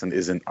Coulson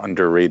isn't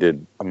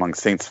underrated among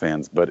Saints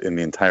fans, but in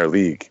the entire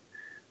league,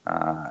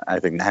 I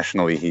think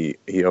nationally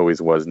he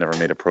always was. Never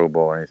made a Pro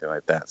Bowl or anything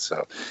like that.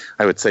 So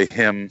I would say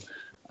him.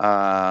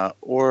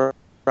 Or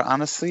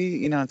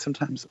honestly,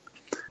 sometimes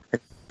I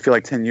feel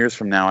like 10 years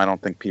from now, I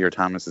don't think Pierre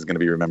Thomas is going to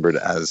be remembered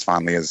as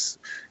fondly as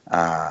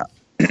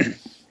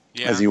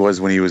as he was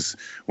when he was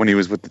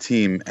with the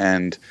team.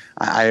 And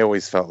I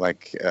always felt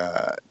like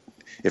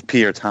if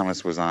Pierre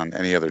Thomas was on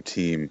any other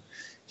team,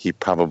 he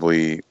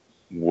probably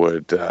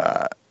would.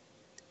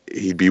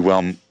 He'd be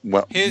more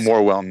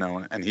well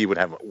known, and he would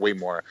have way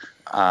more.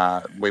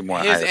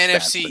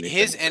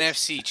 His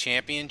NFC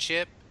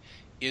championship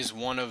is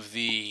one of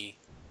the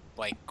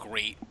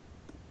great.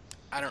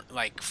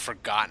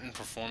 Forgotten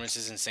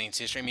performances in Saints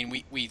history. I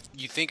mean, you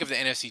think of the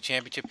NFC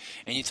championship,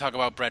 and you talk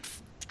about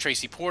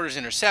Tracy Porter's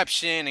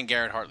interception and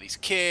Garrett Hartley's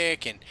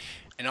kick and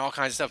all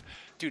kinds of stuff.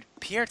 Dude,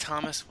 Pierre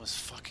Thomas was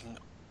fucking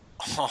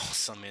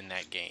awesome in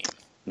that game.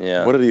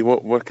 Yeah.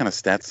 What kind of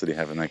stats did he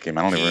have in that game?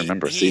 I don't even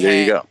remember.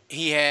 There you go.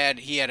 He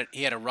had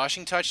a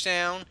rushing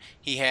touchdown.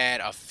 He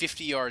had a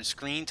 50-yard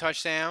screen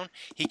touchdown.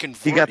 He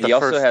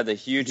also had the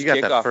huge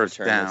kickoff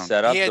return that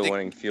set up the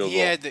winning field goal.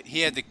 He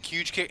had the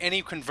huge kick, and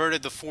he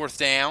converted the fourth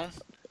down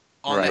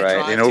on that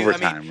right drive in too.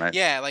 overtime, right?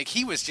 Yeah,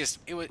 he was just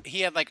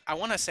he had I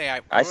want to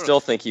say I still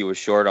think he was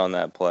short on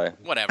that play.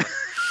 Whatever.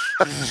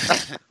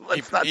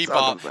 He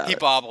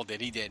bobbled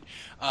it. He did.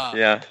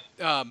 Yeah.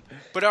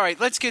 But all right,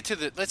 let's get to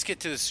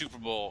the Super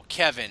Bowl.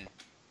 Kevin.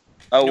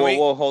 Oh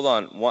well, hold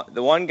on.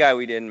 The one guy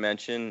we didn't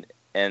mention,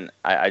 and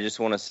I just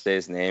want to say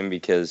his name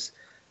because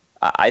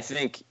I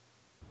think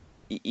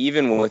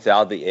even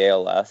without the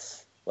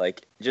ALS,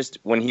 just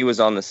when he was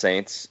on the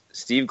Saints,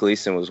 Steve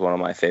Gleason was one of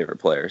my favorite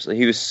players.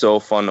 He was so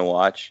fun to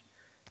watch,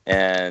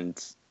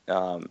 and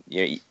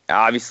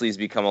obviously he's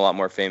become a lot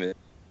more famous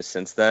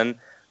since then.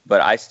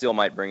 But I still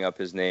might bring up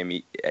his name.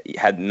 He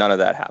had none of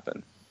that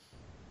happen.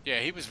 Yeah,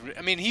 he was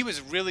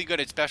really good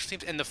at special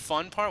teams. And the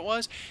fun part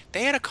was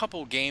they had a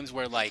couple games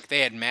where they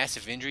had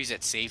massive injuries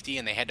at safety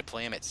and they had to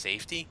play him at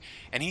safety.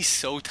 And he's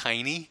so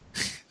tiny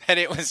that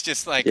it was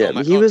just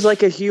he was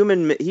like a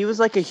human. He was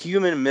like a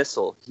human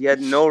missile. He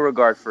had no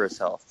regard for his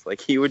health.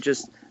 He would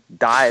just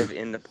dive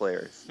into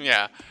players.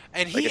 Yeah,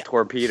 and like a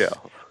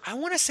torpedo. I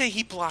want to say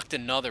he blocked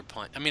another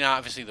punt. I mean,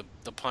 obviously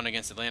the punt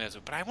against Atlanta,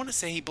 but I want to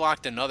say he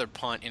blocked another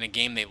punt in a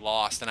game they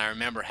lost. And I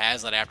remember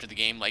Hazlitt after the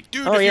game,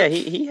 dude. Oh yeah,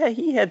 he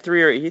had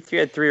three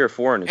or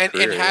four in his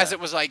career. And Hazlitt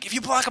was like, if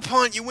you block a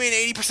punt, you win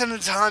 80%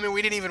 of the time, and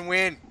we didn't even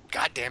win.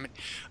 God damn it.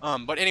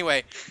 But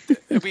anyway,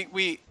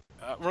 we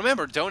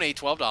remember donate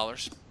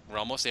 $12. We're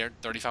almost there.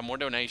 35 more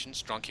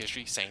donations. Drunk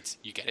History Saints.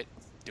 You get it.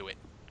 Do it.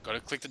 Go to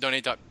click the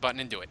donate button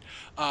and do it.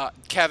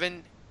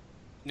 Kevin,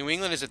 New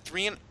England is a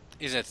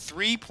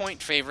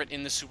 3-point favorite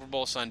in the Super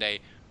Bowl Sunday.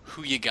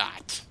 Who you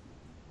got?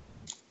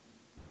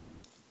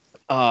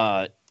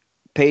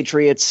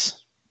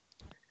 Patriots.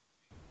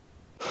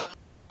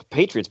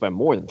 Patriots by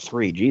more than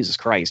 3. Jesus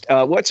Christ.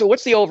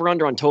 What's the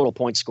over/under on total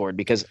points scored?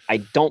 Because I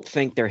don't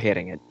think they're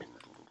hitting it.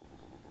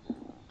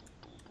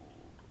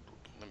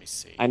 Let me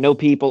see. I know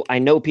people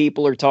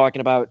are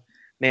talking about,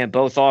 man,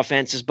 both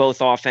offenses.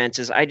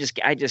 I just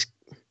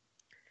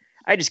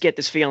get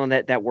this feeling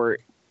that we're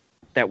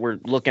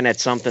looking at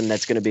something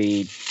that's going to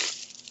be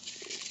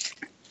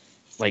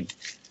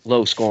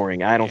low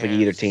scoring. I don't think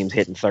either team's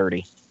hitting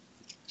 30.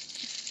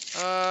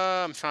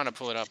 I'm trying to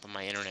pull it up, but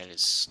my internet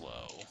is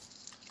slow.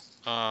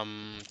 I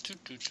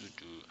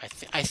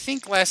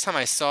think last time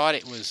I saw it,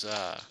 it was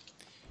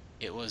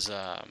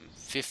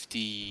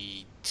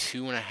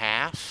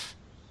 52.5.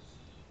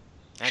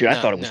 Shoot,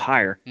 I thought it was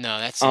higher. No,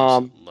 that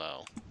seems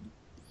low.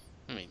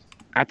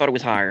 I thought it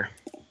was higher.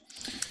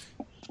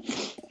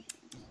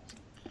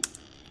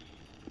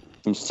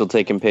 I'm still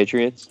taking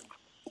Patriots?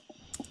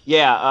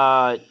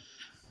 Yeah,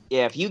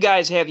 if you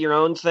guys have your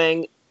own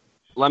thing,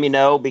 let me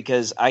know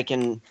because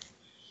I'm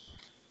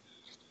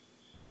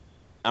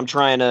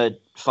trying to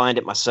find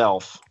it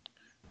myself.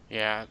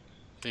 Yeah,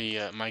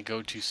 my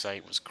go-to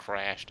site was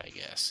crashed, I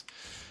guess.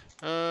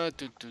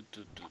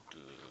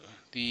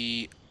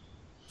 The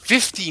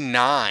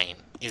 59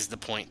 is the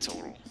point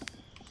total.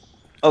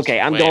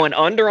 Okay, I'm going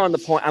under on the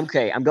point.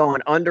 Okay, I'm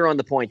going under on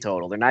the point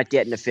total. They're not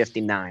getting to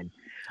 59.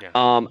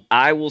 Yeah.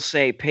 I will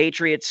say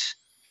Patriots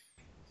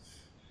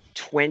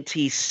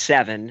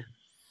 27,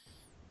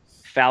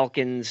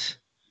 Falcons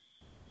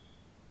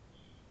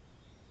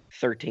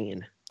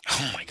 13.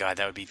 Oh my God,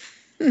 that would be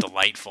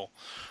Delightful.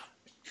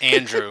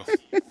 Andrew,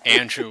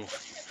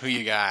 who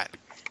you got?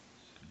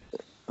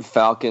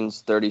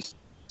 Falcons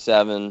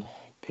 37,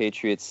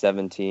 Patriots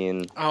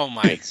 17. Oh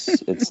my!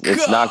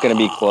 It's not going to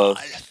be close.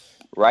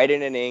 Write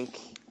it in ink,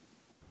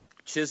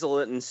 chisel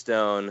it in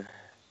stone.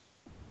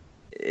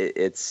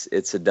 It's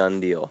a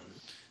done deal.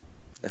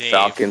 The Dave,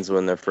 Falcons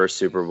win their first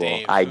Super Bowl.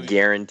 Dave, I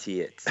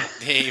guarantee it.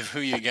 Dave,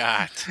 who you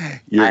got?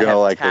 You're going to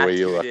like the way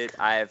you look.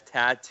 I have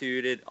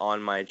tattooed it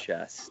on my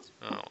chest.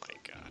 Oh, my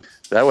God.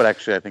 That would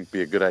actually, I think,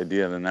 be a good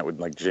idea. Then that would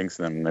like jinx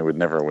them and they would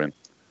never win.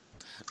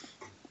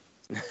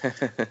 Who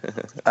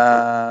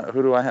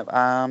do I have?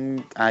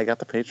 I got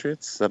the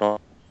Patriots. Said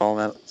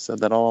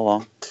that all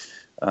along.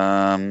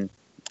 I'm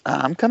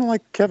kind of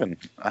like Kevin.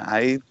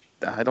 I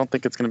don't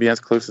think it's going to be as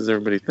close as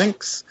everybody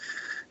thinks,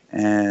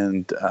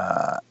 and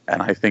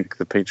I think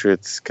the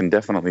Patriots can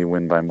definitely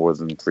win by more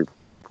than 3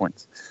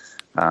 points,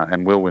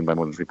 and will win by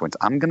more than 3 points.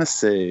 I'm going to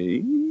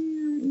say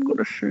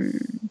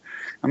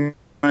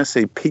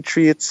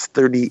Patriots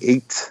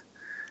 38,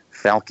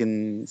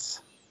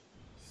 Falcons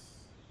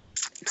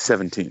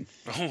 17.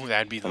 Oh,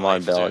 that'd be the Come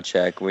on,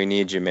 Belichick. We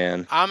need you,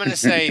 man. I'm going to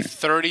say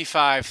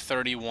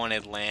 35-31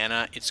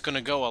 Atlanta. It's going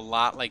to go a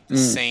lot like the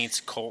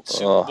Saints-Colts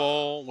Super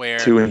Bowl, where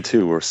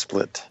 2-2 were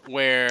split.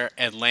 Where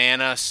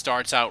Atlanta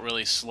starts out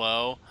really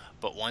slow,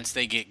 but once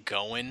they get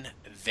going,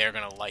 they're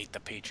going to light the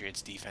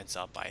Patriots defense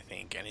up, I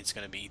think, and it's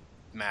going to be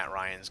Matt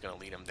Ryan's going to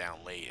lead them down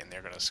late, and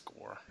they're going to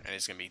score, and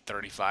it's going to be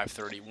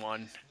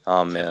 35-31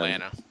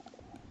 Atlanta.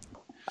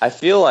 I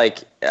feel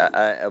like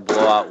a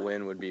blowout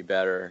win would be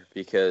better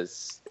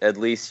because at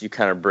least you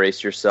kind of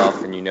brace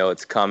yourself and you know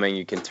it's coming.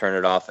 You can turn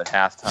it off at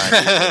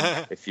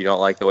halftime if you don't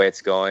like the way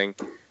it's going.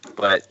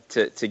 But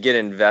to get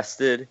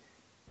invested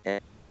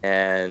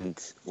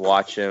and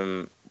watch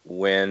him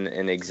win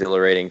in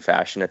exhilarating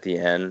fashion at the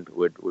end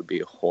would be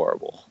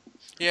horrible.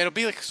 Yeah, it'll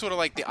be like sort of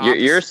like the opposite.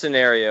 Your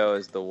scenario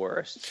is the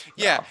worst.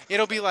 Yeah,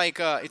 it'll be like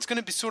it's going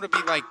to be sort of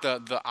be like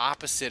the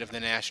opposite of the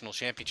national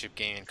championship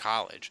game in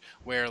college,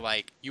 where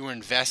like you were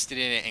invested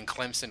in it and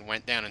Clemson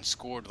went down and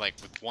scored like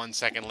with 1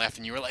 second left,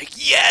 and you were like,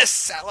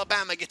 "Yes,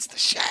 Alabama gets the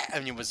shot!" I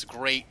mean, it was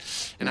great,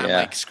 and I'm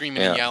like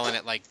screaming and yelling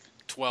at like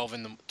 12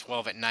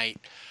 at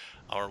night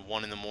or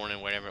 1 in the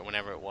morning,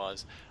 whenever it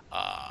was.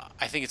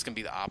 I think it's going to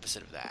be the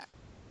opposite of that.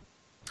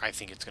 I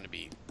think it's going to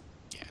be.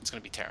 Yeah, it's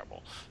going to be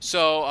terrible.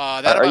 So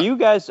are you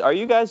guys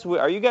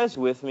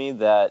with me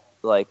that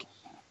like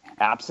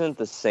absent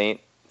the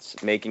Saints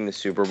making the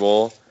Super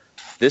Bowl,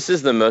 this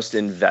is the most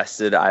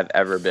invested I've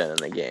ever been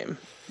in a game.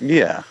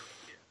 Yeah,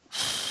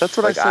 that's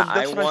what like,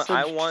 I said.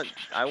 I want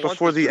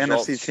before the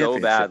NFC Championship so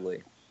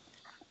badly.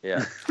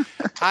 Yeah,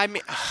 I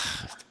mean,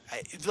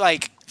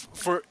 like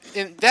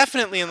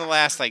definitely in the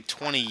last like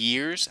 20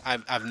 years,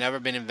 I've never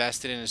been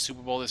invested in a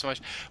Super Bowl this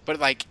much. But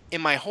like in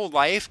my whole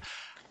life,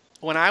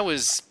 when I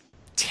was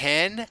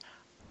 10,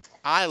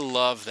 I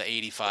love the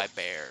 85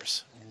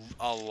 Bears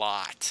a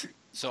lot.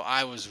 So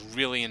I was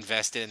really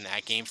invested in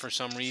that game for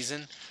some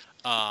reason.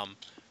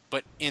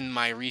 But in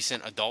my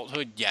recent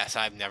adulthood, yes,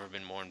 I've never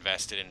been more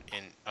invested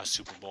in a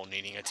Super Bowl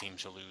needing a team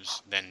to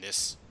lose than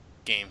this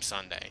game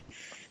Sunday.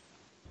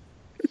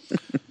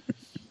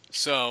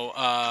 So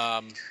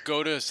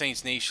go to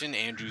Saints Nation.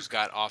 Andrew's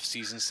got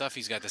off-season stuff.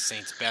 He's got the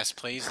Saints' best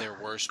plays, their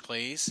worst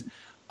plays.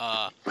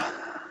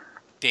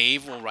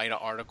 Dave will write an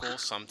article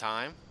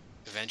sometime.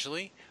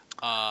 Eventually.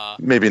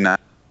 Maybe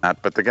not,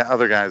 but the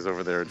other guys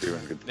over there are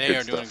doing good. They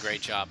are doing a great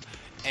job.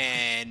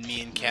 And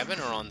me and Kevin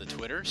are on the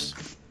Twitters,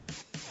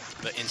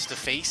 the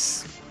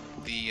Instaface,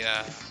 the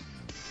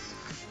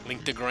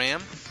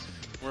Linktagram.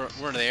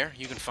 We're there.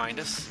 You can find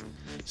us.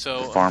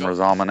 So Farmer's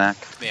Almanac.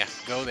 Yeah,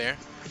 go there.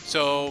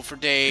 So for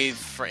Dave,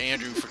 for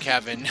Andrew, for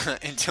Kevin,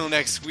 until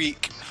next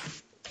week.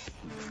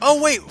 Oh,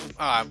 wait.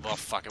 Well,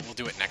 fuck it. We'll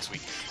do it next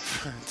week.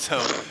 So,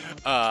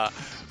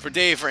 for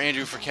Dave, for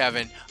Andrew, for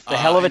Kevin. The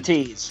hell of a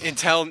tease.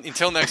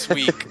 Until next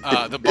week,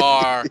 the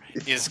bar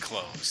is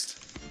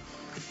closed.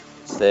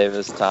 Save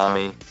us,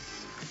 Tommy.